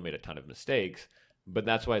mean, we still made a ton of mistakes, but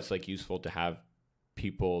that's why it's like useful to have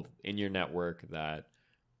people in your network that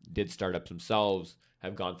did startups themselves,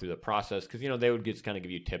 have gone through the process, because they would just kind of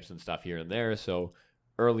give you tips and stuff here and there. So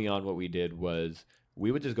early on, what we did was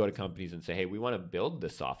we would just go to companies and say, hey, we want to build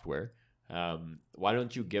this software. Why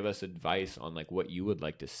don't you give us advice on like what you would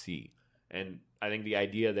like to see? And I think the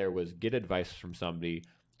idea there was get advice from somebody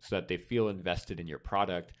so that they feel invested in your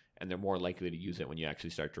product, and they're more likely to use it when you actually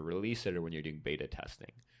start to release it or when you're doing beta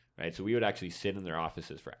testing, right? So we would actually sit in their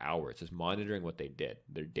offices for hours just monitoring what they did,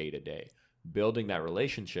 their day-to-day, building that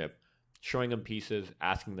relationship, showing them pieces,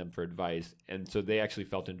 asking them for advice, and so they actually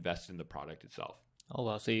felt invested in the product itself. Oh,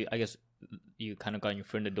 wow. So I guess you kind of got your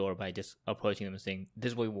foot in the door by just approaching them and saying,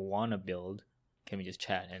 this is what we want to build. Can we just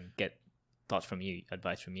chat and get thoughts from you,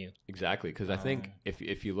 advice from you? Exactly, because I think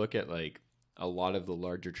if you look at like a lot of the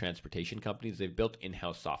larger transportation companies, they've built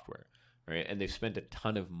in-house software, right? And they've spent a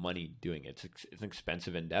ton of money doing it. It's an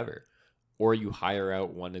expensive endeavor. Or you hire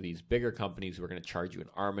out one of these bigger companies who are going to charge you an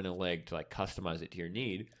arm and a leg to like customize it to your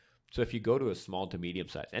need. So if you go to a small to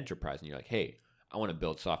medium-sized enterprise and you're like, hey, I want to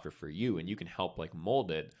build software for you, and you can help like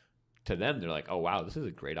mold it, to them, they're like, oh, wow, this is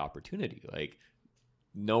a great opportunity. Like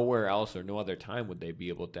nowhere else or no other time would they be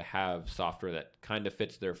able to have software that kind of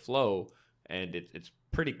fits their flow, and it's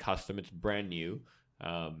pretty custom, it's brand new,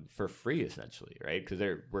 for free essentially, right? Because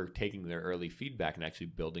we're taking their early feedback and actually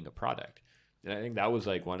building a product. And I think that was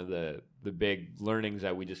like one of the big learnings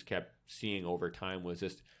that we just kept seeing over time, was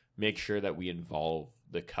just make sure that we involve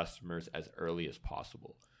the customers as early as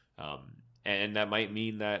possible. And that might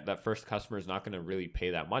mean that first customer is not going to really pay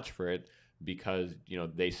that much for it, because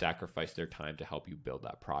they sacrifice their time to help you build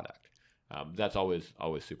that product. That's always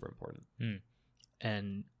super important.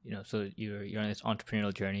 And so you're on this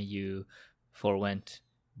entrepreneurial journey. You forewent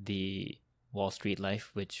the Wall Street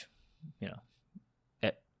life, which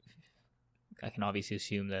I can obviously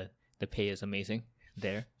assume that the pay is amazing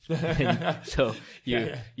there. So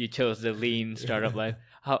you chose the lean startup life.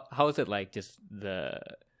 How is it like, just the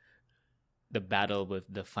battle with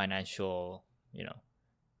the financial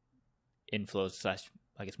inflows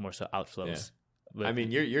 / I guess more so outflows? I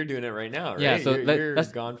mean, you're doing it right now, right? Yeah, so you're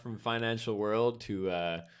gone from financial world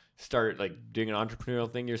to start like doing an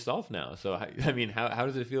entrepreneurial thing yourself now. So I mean, how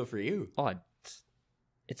does it feel for you? Oh,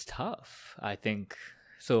 it's tough, I think.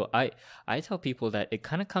 So I tell people that it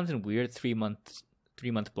kind of comes in weird 3 month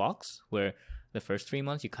blocks, where the first 3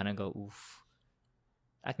 months you kind of go, oof,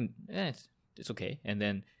 I can, it's okay, and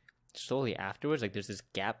then slowly afterwards, like there's this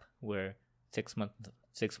gap where 6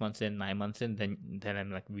 months in, 9 months in, then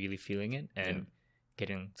I'm like really feeling it and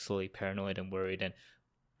getting slowly paranoid and worried. And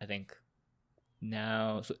I think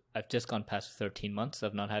now, so I've just gone past 13 months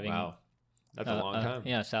of not having that's a long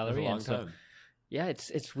time. Salary. That's a long time. Yeah,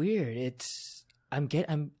 it's weird. I'm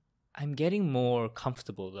getting more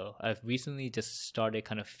comfortable though. I've recently just started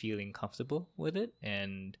kind of feeling comfortable with it,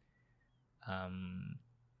 and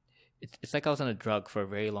it's like I was on a drug for a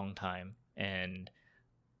very long time, and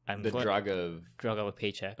I'm drug of a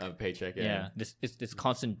paycheck. Of paycheck, yeah. This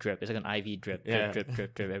constant drip. It's like an IV drip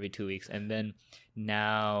every 2 weeks, and then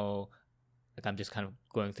now, like I'm just kind of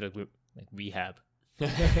going through like rehab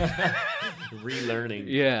Relearning.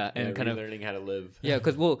 Yeah, and kind of relearning how to live. Yeah,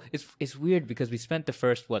 because it's weird because we spent the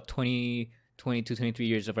first 22, 23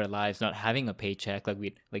 years of our lives not having a paycheck. I'd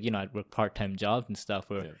work part-time jobs and stuff,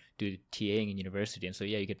 or do TAing in university, and so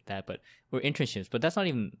you get that. But we're internships, but that's not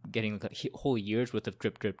even getting like a whole year's worth of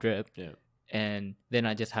drip. Yeah. And then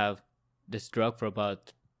I just have this drug for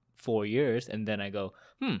about 4 years, and then I go,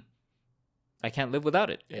 I can't live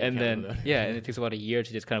without it. And then and it takes about a year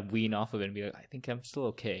to just kind of wean off of it and be like, I think I'm still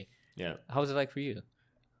okay. Yeah. How was it like for you?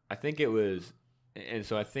 I think it was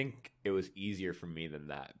easier for me than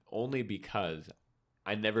that, only because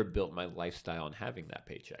I never built my lifestyle on having that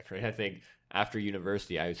paycheck, right? I think after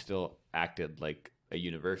university, I still acted like a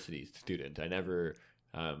university student. I never,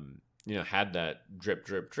 had that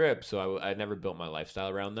drip. So I never built my lifestyle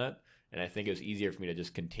around that. And I think it was easier for me to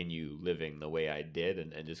just continue living the way I did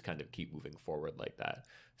and just kind of keep moving forward like that.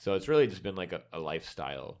 So it's really just been like a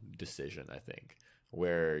lifestyle decision, I think,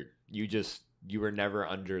 where you were never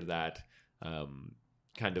under that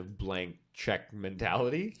kind of blank check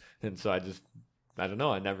mentality. And so I don't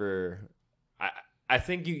know, I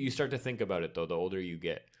think you start to think about it though, the older you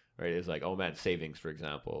get, right? It's like, oh man, savings, for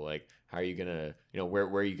example, like how are you going to, where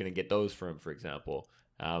are you going to get those from, for example?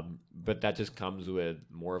 But that just comes with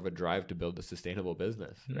more of a drive to build a sustainable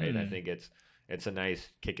business, right? I think it's a nice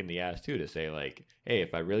kick in the ass too, to say like, hey,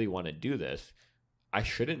 if I really want to do this, I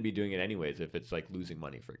shouldn't be doing it anyways if it's like losing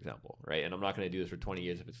money, for example, right? And I'm not going to do this for 20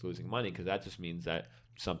 years if it's losing money, because that just means that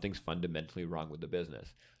something's fundamentally wrong with the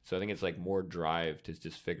business. So I think it's like more drive to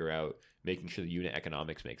just figure out, making sure the unit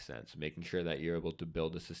economics makes sense, making sure that you're able to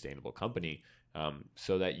build a sustainable company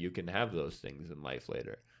so that you can have those things in life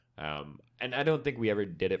later. And I don't think we ever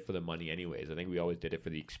did it for the money anyways. I think we always did it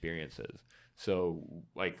for the experiences. So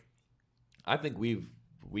like, I think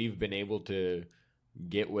we've been able to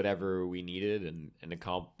get whatever we needed and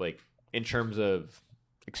like in terms of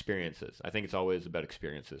experiences. I think it's always about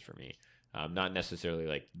experiences for me, not necessarily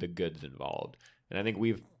like the goods involved. And I think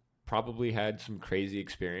we've probably had some crazy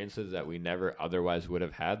experiences that we never otherwise would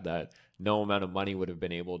have had, that no amount of money would have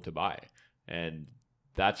been able to buy. And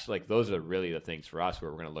that's like, those are really the things for us where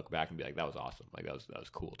we're going to look back and be like, that was awesome. Like that was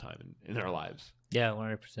a cool time in our lives. Yeah,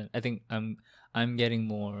 100%. I think I'm getting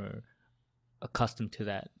more accustomed to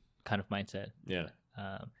that kind of mindset. Yeah.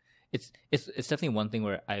 It's definitely one thing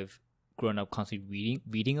where I've grown up constantly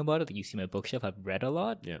reading about it. Like you see my bookshelf, I've read a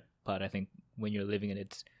lot. Yeah. But I think when you're living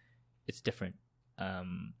it, it's different.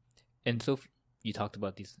 And so you talked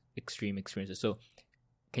about these extreme experiences. So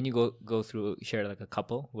can you go through, share like a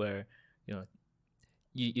couple where,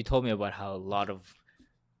 you told me about how a lot of,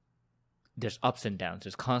 there's ups and downs.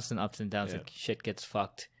 There's constant ups and downs. Yeah. Like shit gets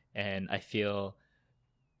fucked. And I feel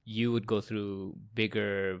you would go through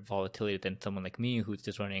bigger volatility than someone like me who's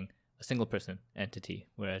just running a single person entity,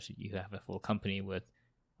 whereas you have a full company with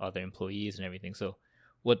other employees and everything. So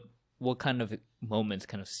what kind of moments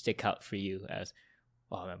kind of stick out for you as,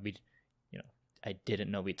 oh man, I didn't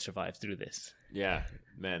know we'd survive through this? Yeah,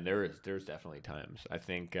 man, there's definitely times. I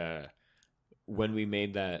think when we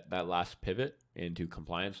made that last pivot into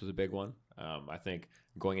compliance was a big one. I think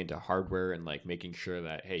going into hardware and like making sure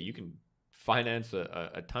that, hey, you can finance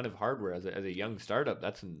a ton of hardware as a young startup.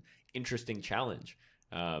 That's an interesting challenge,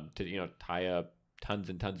 to tie up tons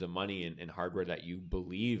and tons of money in hardware that you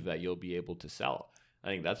believe that you'll be able to sell. I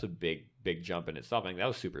think that's a big jump in itself. I think that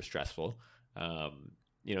was super stressful.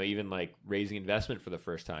 Even like raising investment for the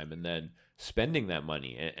first time and then spending that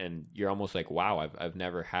money, and you're almost like, wow, I've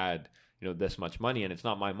never had this much money, and it's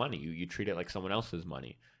not my money. You treat it like someone else's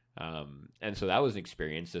money, and so that was an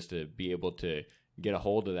experience, just to be able to get a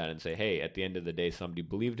hold of that and say, hey, at the end of the day, somebody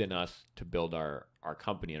believed in us to build our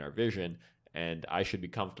company and our vision, and I should be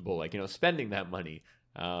comfortable like spending that money.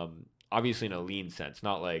 Obviously in a lean sense,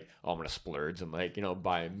 not like, oh, I'm gonna splurge and like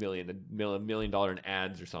buy $1 million in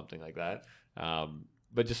ads or something like that.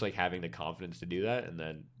 But just like having the confidence to do that. And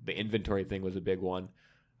then the inventory thing was a big one.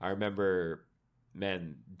 I remember,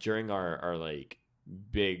 man, during our like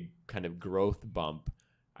big kind of growth bump,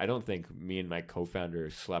 I don't think me and my co-founder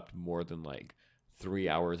slept more than like 3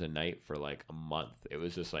 hours a night for like a month. It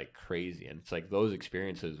was just like crazy. And it's like those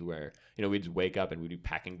experiences where, we'd just wake up and we'd be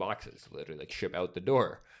packing boxes, literally like ship out the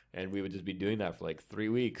door. And we would just be doing that for like 3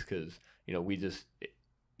 weeks because,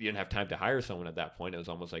 you didn't have time to hire someone at that point. It was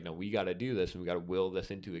almost like, no, we got to do this and we got to will this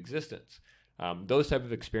into existence. Those type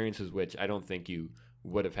of experiences, which I don't think you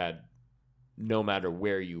would have had no matter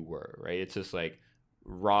where you were, right? It's just like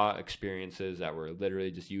raw experiences that were literally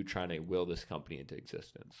just you trying to will this company into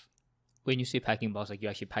existence. when you say packing box, like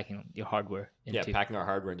you're actually packing your hardware into... Yeah, packing our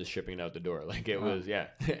hardware and just shipping it out the door. Like it Wow. was, yeah,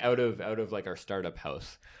 out of like our startup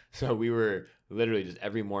house. So we were literally just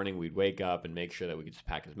every morning we'd wake up and make sure that we could just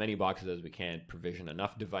pack as many boxes as we can, provision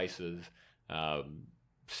enough devices,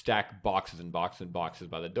 stack boxes and boxes and boxes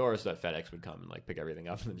by the door so that FedEx would come and like pick everything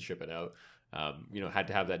up and then ship it out. Had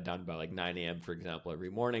to have that done by like 9 a.m., for example,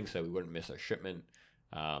 every morning so we wouldn't miss our shipment,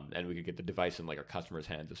 and we could get the device in like our customers'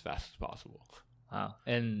 hands as fast as possible. Wow.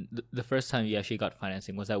 And the first time you actually got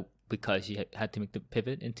financing, was that because you had to make the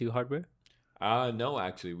pivot into hardware? No,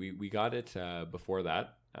 actually, we got it before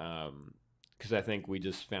that, because I think we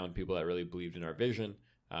just found people that really believed in our vision,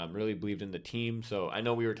 really believed in the team. So I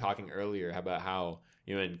know we were talking earlier about how,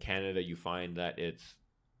 in Canada you find that it's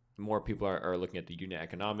more people are looking at the unit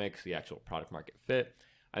economics, the actual product market fit.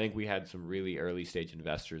 I think we had some really early stage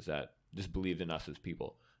investors that just believed in us as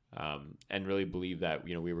people, and really believed that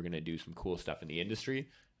we were going to do some cool stuff in the industry.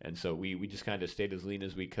 And so we just kind of stayed as lean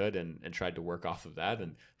as we could and tried to work off of that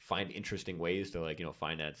and find interesting ways to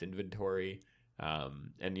finance inventory.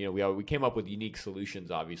 We came up with unique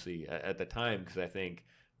solutions, obviously, at the time, because I think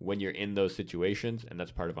when you're in those situations, and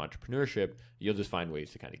that's part of entrepreneurship, you'll just find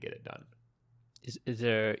ways to kind of get it done. Is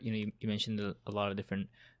there, you mentioned a lot of different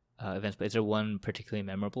events, but is there one particularly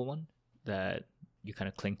memorable one that you kind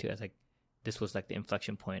of cling to as like, this was like the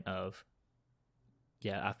inflection point of,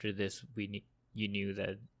 after this, you knew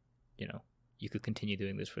that, you could continue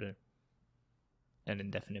doing this for an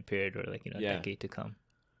indefinite period or like, a decade to come?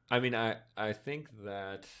 I mean, I think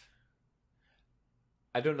that,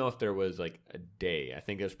 I don't know if there was like a day. I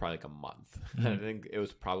think it was probably like a month. Mm-hmm. I think it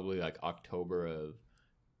was probably like October of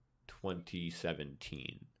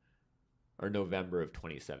 2017 or November of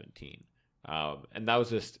 2017. And that was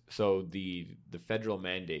just, so the federal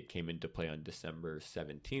mandate came into play on December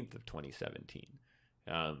 17th of 2017.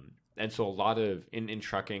 And so a lot of, in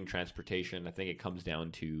trucking, transportation, I think it comes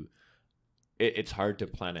down to, it's hard to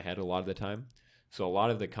plan ahead a lot of the time. So a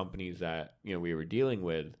lot of the companies that, we were dealing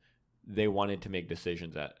with, they wanted to make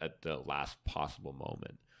decisions at the last possible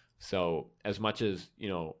moment. So as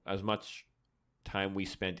much time we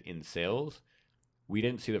spent in sales, we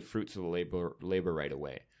didn't see the fruits of the labor right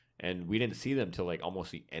away. And we didn't see them till like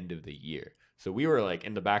almost the end of the year. So we were like,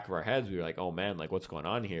 in the back of our heads, we were like, oh man, like what's going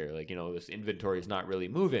on here? Like, this inventory is not really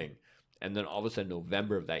moving. And then all of a sudden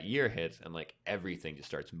November of that year hits and like everything just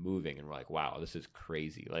starts moving. And we're like, wow, this is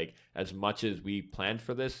crazy. Like as much as we planned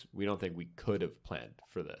for this, we don't think we could have planned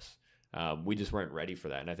for this. We just weren't ready for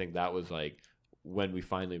that. And I think that was like when we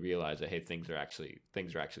finally realized that, hey, things are actually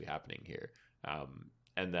happening here.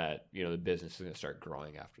 And that, the business is going to start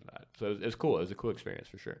growing after that. So it was cool. It was a cool experience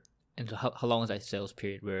for sure. And so how long was that sales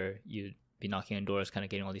period where you'd be knocking on doors, kind of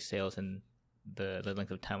getting all these sales, and the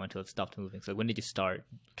length of time until it stopped moving? So when did you start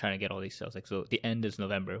trying to get all these sales? Like, so the end is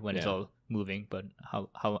November when it's all moving, but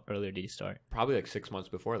how earlier did you start? Probably like 6 months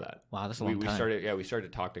before that. Wow, that's a long time. We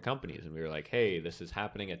started to talk to companies, and we were like, hey, this is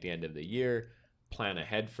happening at the end of the year. Plan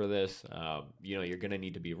ahead for this. You're going to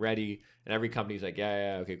need to be ready. And every company's like,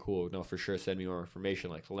 yeah, okay, cool. No, for sure. Send me more information,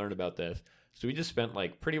 like to learn about this. So we just spent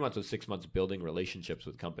like pretty much those 6 months building relationships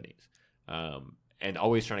with companies. And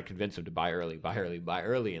always trying to convince them to buy early.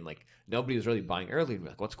 And like nobody was really buying early. And we're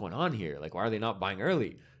like, what's going on here? Like, why are they not buying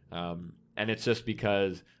early? And it's just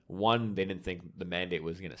because, one, they didn't think the mandate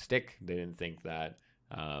was going to stick. They didn't think that,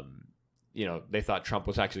 they thought Trump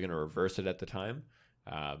was actually going to reverse it at the time.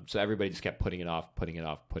 So everybody just kept putting it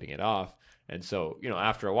off. And so,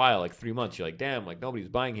 after a while, like 3 months, you're like, damn, like nobody's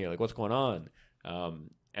buying here. Like, what's going on?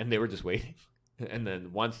 And they were just waiting. And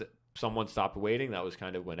then once someone stopped waiting, that was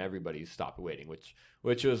kind of when everybody stopped waiting,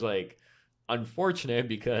 which was like unfortunate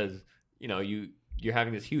because, you're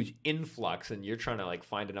having this huge influx and you're trying to like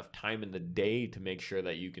find enough time in the day to make sure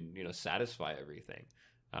that you can, satisfy everything.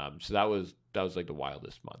 So that was like the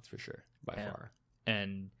wildest month for sure by far.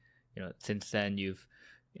 And, since then you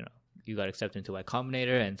got accepted into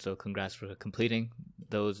Y-combinator, and so congrats for completing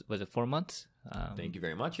those. Was it 4 months? Thank you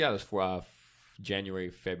very much. Yeah, it was for January,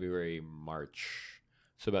 February, March.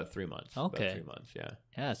 So about 3 months. Okay. About 3 months, yeah.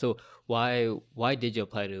 Yeah. So why did you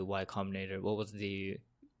apply to Y-combinator? What was the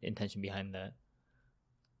intention behind that?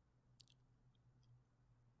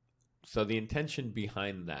 So the intention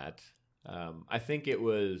behind that, I think it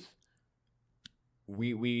was,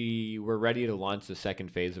 we were ready to launch the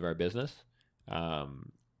second phase of our business.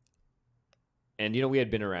 And, we had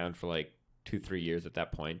been around for like 2-3 years at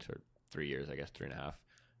that point, or 3 years, I guess, 3.5.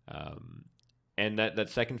 And that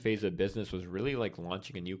second phase of business was really like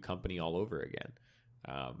launching a new company all over again.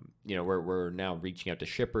 We're now reaching out to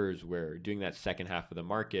shippers. We're doing that second half of the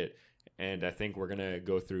market. And I think we're going to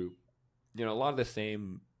go through, a lot of the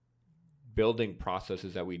same building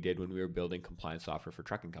processes that we did when we were building compliance software for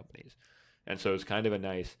trucking companies. And so it's kind of a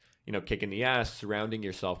nice, kick in the ass, surrounding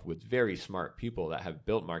yourself with very smart people that have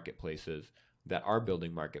built marketplaces, that are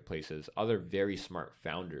building marketplaces, other very smart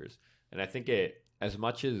founders. And I think as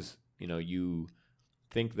much as, you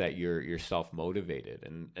think that you're self-motivated,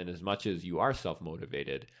 and as much as you are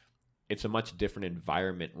self-motivated, it's a much different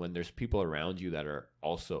environment when there's people around you that are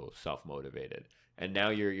also self-motivated. And now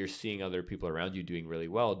you're seeing other people around you doing really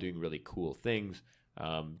well, doing really cool things,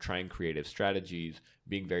 trying creative strategies,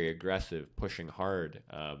 being very aggressive, pushing hard,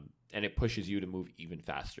 and it pushes you to move even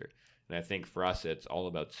faster. And I think for us, it's all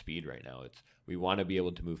about speed right now. We want to be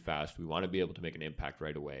able to move fast. We want to be able to make an impact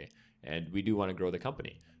right away. And we do want to grow the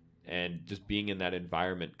company. And just being in that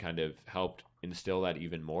environment kind of helped instill that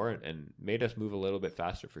even more and made us move a little bit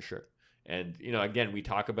faster for sure. And, again, we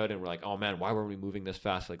talk about it and we're like, oh man, why weren't we moving this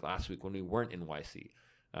fast like last week when we weren't in YC?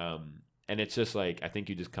 And it's just like, I think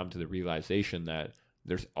you just come to the realization that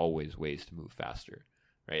there's always ways to move faster,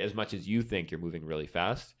 right? As much as you think you're moving really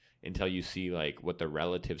fast, until you see like what the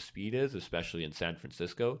relative speed is, especially in San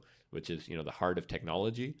Francisco, which is, the heart of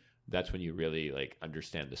technology, that's when you really like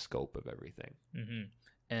understand the scope of everything. Mm-hmm.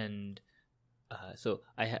 And so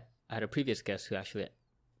I had a previous guest who actually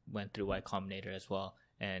went through Y-combinator as well.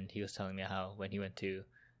 And he was telling me how when he went to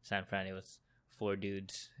San Fran, it was 4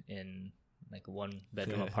 dudes in like a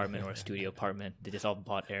 1-bedroom apartment or a studio apartment. They just all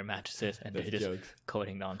bought air mattresses and they're just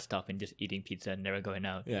coding nonstop and just eating pizza and never going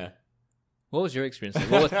out. Yeah. What was your experience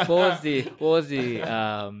like? What was the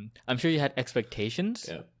I'm sure you had expectations.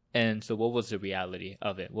 Yeah. And so what was the reality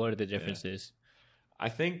of it? What are the differences? Yeah. I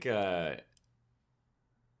think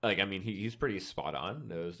he's pretty spot on.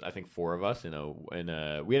 There was, I think, 4 of us, and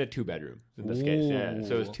we had a 2-bedroom in this case. Yeah.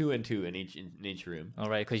 So it was 2 and 2 in each room. All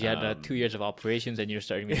right, because you had 2 years of operations and you're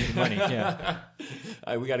starting making money. Yeah.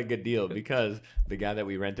 We got a good deal because the guy that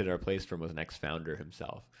we rented our place from was an ex-founder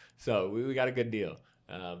himself. So we got a good deal.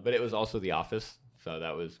 But it was also the office, so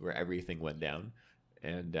that was where everything went down.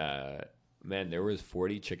 And man, there was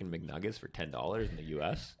 40 chicken McNuggets for $10 in the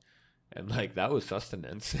U.S. And like that was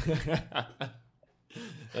sustenance.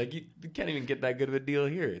 Like you can't even get that good of a deal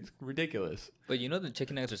here. It's ridiculous. But the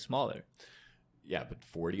chicken nuggets are smaller. Yeah, but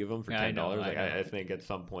 40 of them for $10. I think at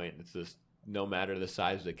some point it's just no matter the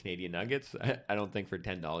size of the Canadian nuggets, I don't think for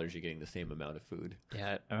 $10 you're getting the same amount of food.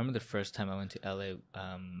 Yeah, I remember the first time I went to LA.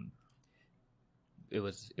 It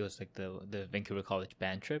was like the Vancouver College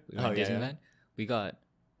band trip. We went to Disneyland. Yeah. We got,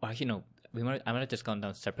 actually no, I might have just gone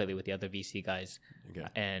down separately with the other VC guys. Okay.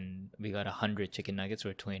 And we got 100 chicken nuggets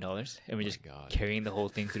for $20, and we're just carrying the whole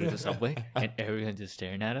thing through the subway, and everyone's just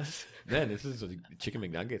staring at us. Man, this is chicken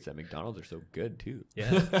McNuggets at McDonald's are so good too.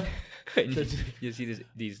 Yeah. And you see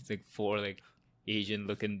these like 4 like Asian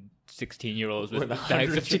looking 16-year-olds with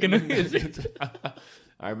bags of chicken nuggets.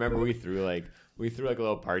 I remember we threw like a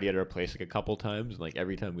little party at our place like a couple times, and like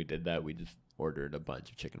every time we did that, we just ordered a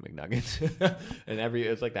bunch of chicken McNuggets. And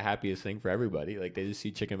it's like the happiest thing for everybody. Like they just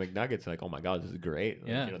see chicken McNuggets and like, oh my god, this is great.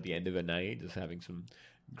 Like, at the end of a night, just having some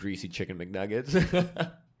greasy chicken McNuggets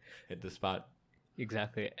hit the spot.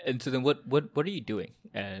 Exactly. And so then what are you doing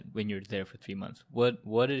when you're there for 3 months? What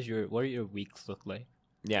are your weeks look like?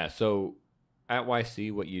 Yeah, so at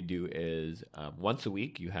YC, what you do is once a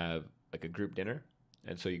week you have like a group dinner.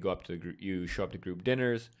 And so you show up to group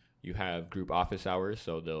dinners, you have group office hours.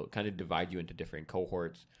 So they'll kind of divide you into different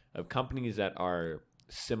cohorts of companies that are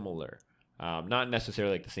similar. Not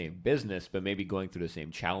necessarily like the same business, but maybe going through the same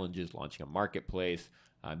challenges, launching a marketplace,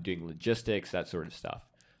 doing logistics, that sort of stuff.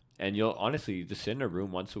 And you'll honestly just sit in a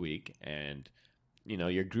room once a week and,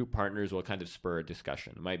 your group partners will kind of spur a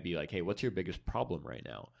discussion. It might be like, hey, what's your biggest problem right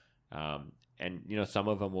now? And some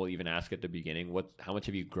of them will even ask at the beginning, how much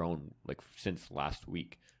have you grown like since last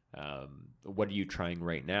week? What are you trying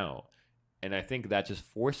right now? And I think that just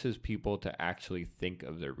forces people to actually think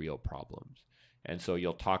of their real problems. And so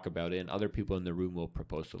you'll talk about it, and other people in the room will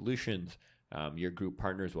propose solutions. Your group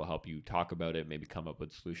partners will help you talk about it, maybe come up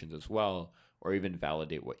with solutions as well, or even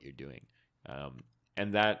validate what you're doing.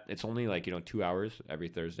 And that it's only like 2 hours every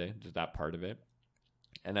Thursday, just that part of it.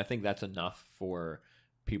 And I think that's enough for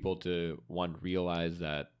people to realize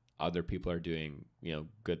that other people are doing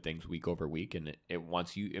good things week over week, and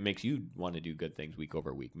it makes you want to do good things week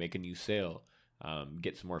over week, make a new sale,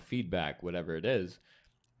 get some more feedback, whatever it is,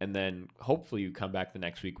 and then hopefully you come back the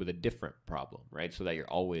next week with a different problem, right? So that you're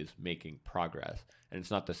always making progress, and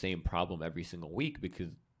it's not the same problem every single week,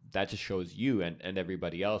 because that just shows you and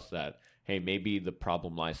everybody else that, hey, maybe the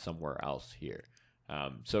problem lies somewhere else here.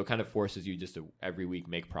 So it kind of forces you just to every week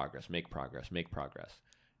make progress.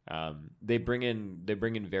 They bring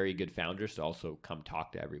in very good founders to also come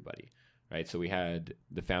talk to everybody, right? So we had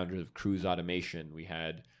the founders of Cruise Automation. We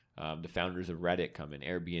had the founders of Reddit come in,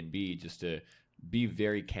 Airbnb, just to be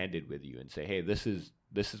very candid with you and say, hey, this is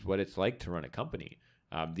what it's like to run a company.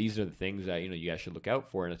 These are the things that, you guys should look out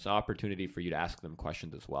for. And it's an opportunity for you to ask them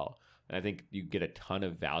questions as well. And I think you get a ton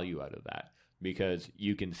of value out of that, because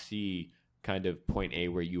you can see kind of point A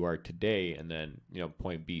where you are today, and then,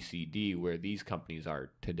 point B, C, D where these companies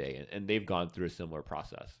are today. And they've gone through a similar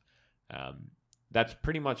process. That's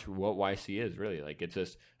pretty much what YC is, really. Like, it's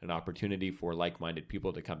just an opportunity for like-minded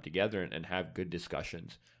people to come together and have good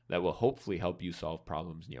discussions that will hopefully help you solve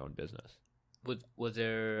problems in your own business. Was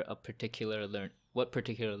there a particular what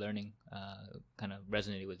particular learning kind of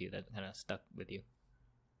resonated with you, that kind of stuck with you?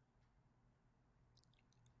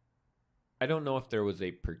 I don't know if there was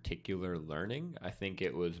a particular learning. I think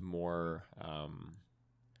it was more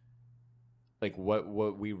like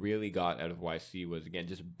what we really got out of YC was, again,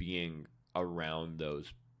 just being around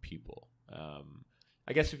those people.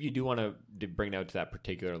 I guess if you do want to bring it out to that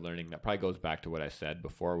particular learning, that probably goes back to what I said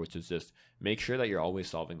before, which is just make sure that you're always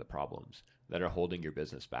solving the problems that are holding your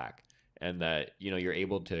business back, and that, you're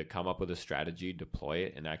able to come up with a strategy, deploy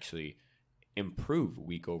it, and actually improve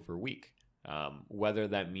week over week. Whether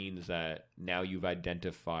that means that now you've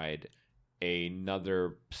identified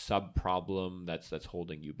another sub problem that's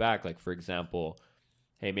holding you back. Like, for example,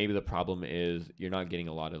 hey, maybe the problem is you're not getting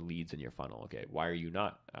a lot of leads in your funnel. Okay, why are you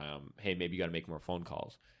not? Hey, maybe you got to make more phone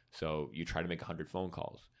calls. So you try to make 100 phone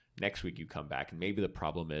calls. Next week you come back and maybe the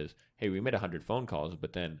problem is, hey, we made 100 phone calls,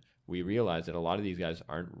 but then we realize that a lot of these guys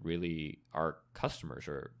aren't really our customers,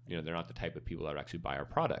 or, they're not the type of people that would actually buy our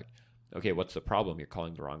product. Okay, what's the problem? You're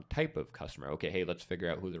calling the wrong type of customer. Okay, hey, let's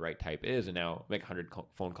figure out who the right type is, and now make 100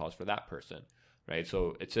 phone calls for that person, right?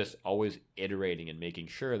 So it's just always iterating and making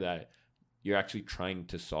sure that you're actually trying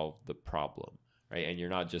to solve the problem, right? And you're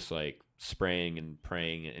not just like spraying and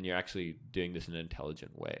praying, and you're actually doing this in an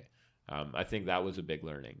intelligent way. I think that was a big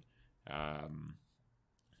learning.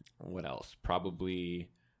 What else? Probably,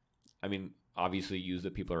 obviously use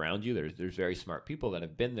the people around you. There's very smart people that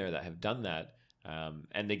have been there, that have done that.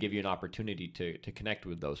 And they give you an opportunity to connect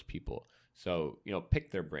with those people. So,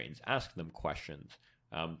 pick their brains, ask them questions,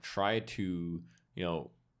 try to,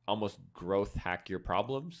 almost growth hack your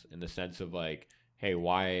problems, in the sense of like, hey,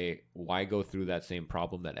 why go through that same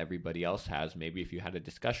problem that everybody else has? Maybe if you had a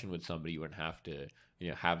discussion with somebody, you wouldn't have to,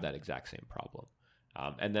 have that exact same problem.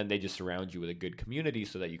 And then they just surround you with a good community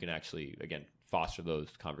so that you can actually, again, foster those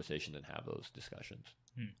conversations and have those discussions.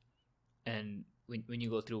 And when you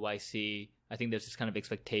go through YC, I think there's this kind of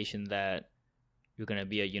expectation that you're going to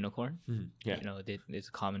be a unicorn. Mm-hmm. Yeah. It's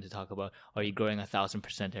common to talk about, are you growing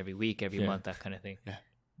 1,000% every week, every month, that kind of thing. Yeah.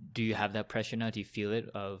 Do you have that pressure now? Do you feel it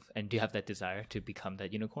and do you have that desire to become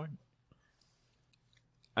that unicorn?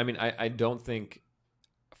 I don't think,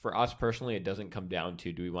 for us personally, it doesn't come down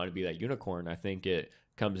to, do we want to be that unicorn? I think it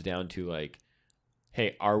comes down to like,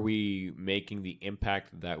 hey, are we making the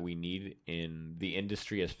impact that we need in the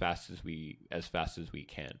industry as fast as we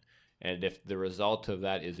can? And if the result of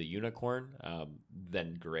that is a unicorn,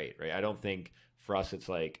 then great, right? I don't think for us it's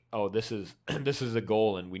like, oh, this is a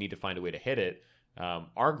goal and we need to find a way to hit it.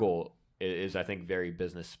 Our goal is, I think, very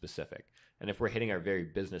business specific. And if we're hitting our very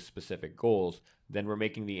business specific goals, then we're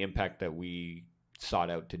making the impact that we sought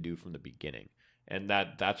out to do from the beginning. And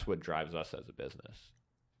that's what drives us as a business.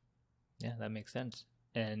 Yeah, that makes sense.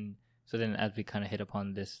 And so then, as we kind of hit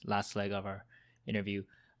upon this last leg of our interview,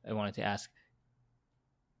 I wanted to ask,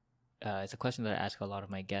 it's a question that I ask a lot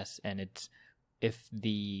of my guests, and it's, if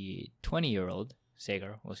the 20-year-old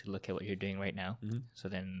Sagar was to look at what you're doing right now, so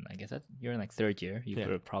then I guess that you're in like third year, you could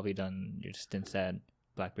have probably done your stints at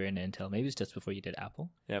Blackberry and Intel, maybe it's just before you did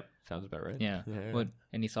Apple. Yep, sounds about right. Yeah.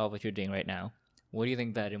 And you saw what you're doing right now. What do you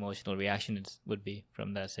think that emotional reaction would be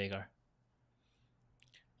from that Sagar?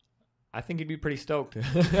 I think he'd be pretty stoked. I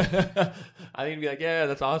think he'd be like, yeah,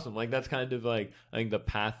 that's awesome. Like, that's kind of like, I think the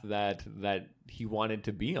path that he wanted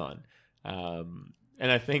to be on.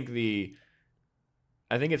 And I think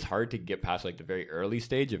it's hard to get past like the very early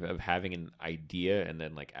stage of having an idea and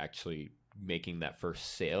then like actually making that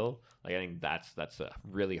first sale. Like, I think that's a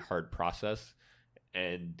really hard process.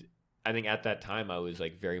 And I think at that time I was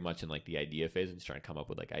like very much in like the idea phase and just trying to come up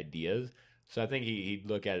with like ideas. So I think he'd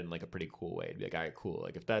look at it in like a pretty cool way. He'd be like, all right, cool.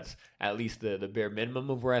 Like, if that's at least the bare minimum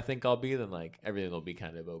of where I think I'll be, then like everything will be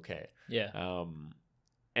kind of okay. Yeah.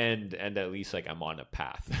 And at least like I'm on a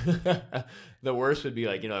path. The worst would be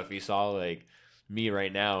like, if he saw like me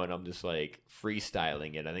right now and I'm just like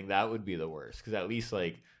freestyling it, I think that would be the worst. Because at least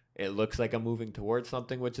like it looks like I'm moving towards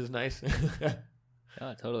something, which is nice.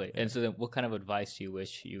 Yeah, totally. And so then what kind of advice do you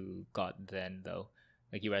wish you got then, though?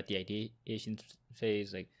 Like, you were at the ideation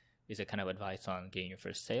phase, like, is it kind of advice on getting your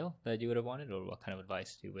first sale that you would have wanted, or what kind of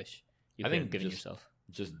advice do you wish you I could think have given yourself?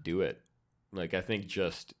 Just do it. Like, I think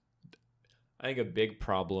a big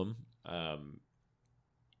problem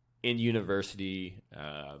in university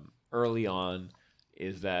early on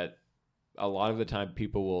is that a lot of the time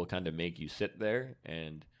people will kind of make you sit there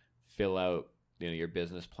and fill out, your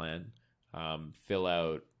business plan, fill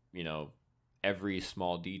out, every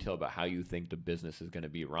small detail about how you think the business is going to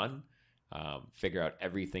be run, figure out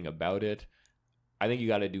everything about it. I think you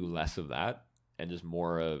got to do less of that and just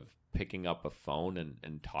more of picking up a phone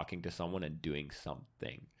and talking to someone and doing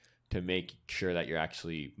something to make sure that you're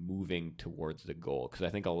actually moving towards the goal. Because I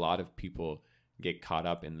think a lot of people get caught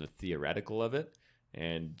up in the theoretical of it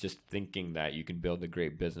and just thinking that you can build a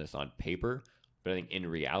great business on paper. But I think in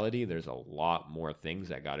reality, there's a lot more things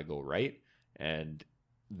that got to go right. And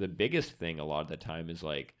the biggest thing a lot of the time is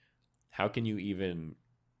like, how can you even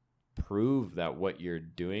prove that what you're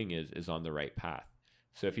doing is on the right path?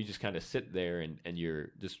 So if you just kind of sit there and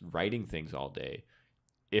you're just writing things all day,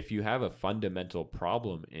 if you have a fundamental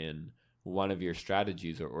problem in one of your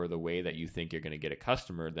strategies or the way that you think you're going to get a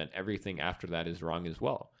customer, then everything after that is wrong as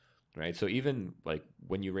well, right? So even like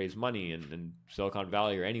when you raise money in Silicon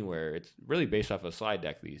Valley or anywhere, it's really based off a slide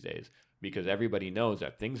deck these days because everybody knows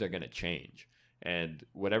that things are going to change. And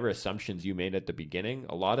whatever assumptions you made at the beginning,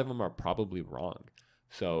 a lot of them are probably wrong.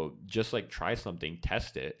 So just like try something,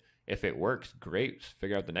 test it. If it works, great,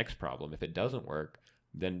 figure out the next problem. If it doesn't work,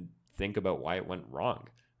 then think about why it went wrong,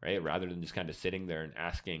 right? Rather than just kind of sitting there and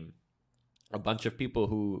asking a bunch of people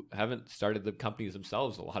who haven't started the companies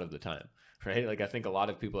themselves a lot of the time, right? Like I think a lot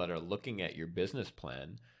of people that are looking at your business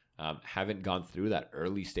plan haven't gone through that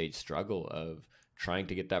early stage struggle of trying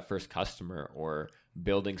to get that first customer or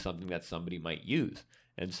building something that somebody might use.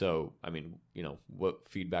 And so, I mean, what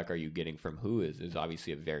feedback are you getting from who is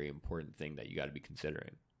obviously a very important thing that you got to be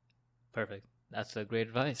considering. Perfect. That's a great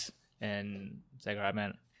advice. And Sagar,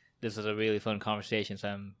 man, this was a really fun conversation. So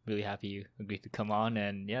I'm really happy you agreed to come on.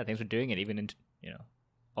 And yeah, thanks for doing it, even in,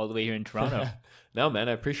 all the way here in Toronto. No, man,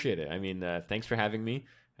 I appreciate it. I mean, thanks for having me.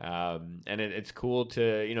 And it's cool to,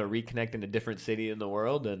 reconnect in a different city in the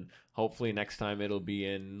world. And hopefully next time it'll be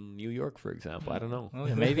in New York, for example. I don't know. Oh,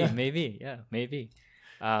 yeah, maybe. Yeah, maybe.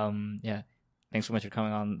 Yeah. Thanks so much for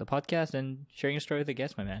coming on the podcast and sharing your story with the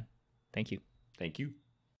guests, my man. Thank you. Thank you.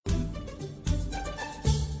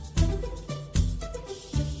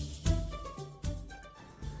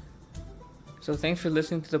 So thanks for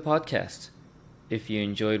listening to the podcast. If you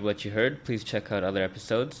enjoyed what you heard, please check out other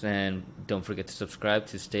episodes and don't forget to subscribe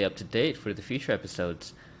to stay up to date for the future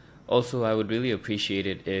episodes. Also, I would really appreciate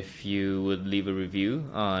it if you would leave a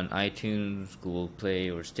review on iTunes, Google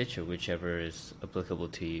Play, or Stitcher, whichever is applicable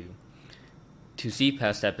to you. To see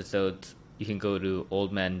past episodes, you can go to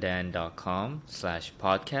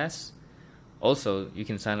oldmandan.com/podcasts. Also, you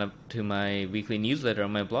can sign up to my weekly newsletter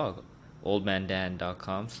on my blog,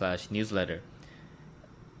 oldmandan.com/newsletter.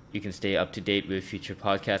 You can stay up to date with future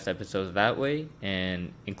podcast episodes that way,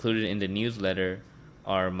 and included in the newsletter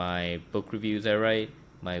are my book reviews I write,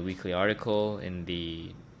 my weekly article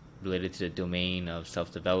related to the domain of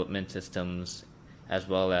self-development systems, as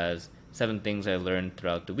well as 7 things I learned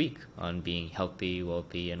throughout the week on being healthy,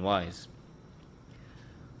 wealthy, and wise.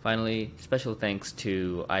 Finally, special thanks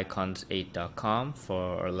to icons8.com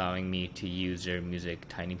for allowing me to use their music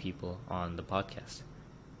Tiny People on the podcast.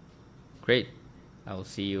 Great. I will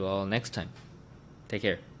see you all next time. Take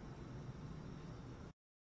care.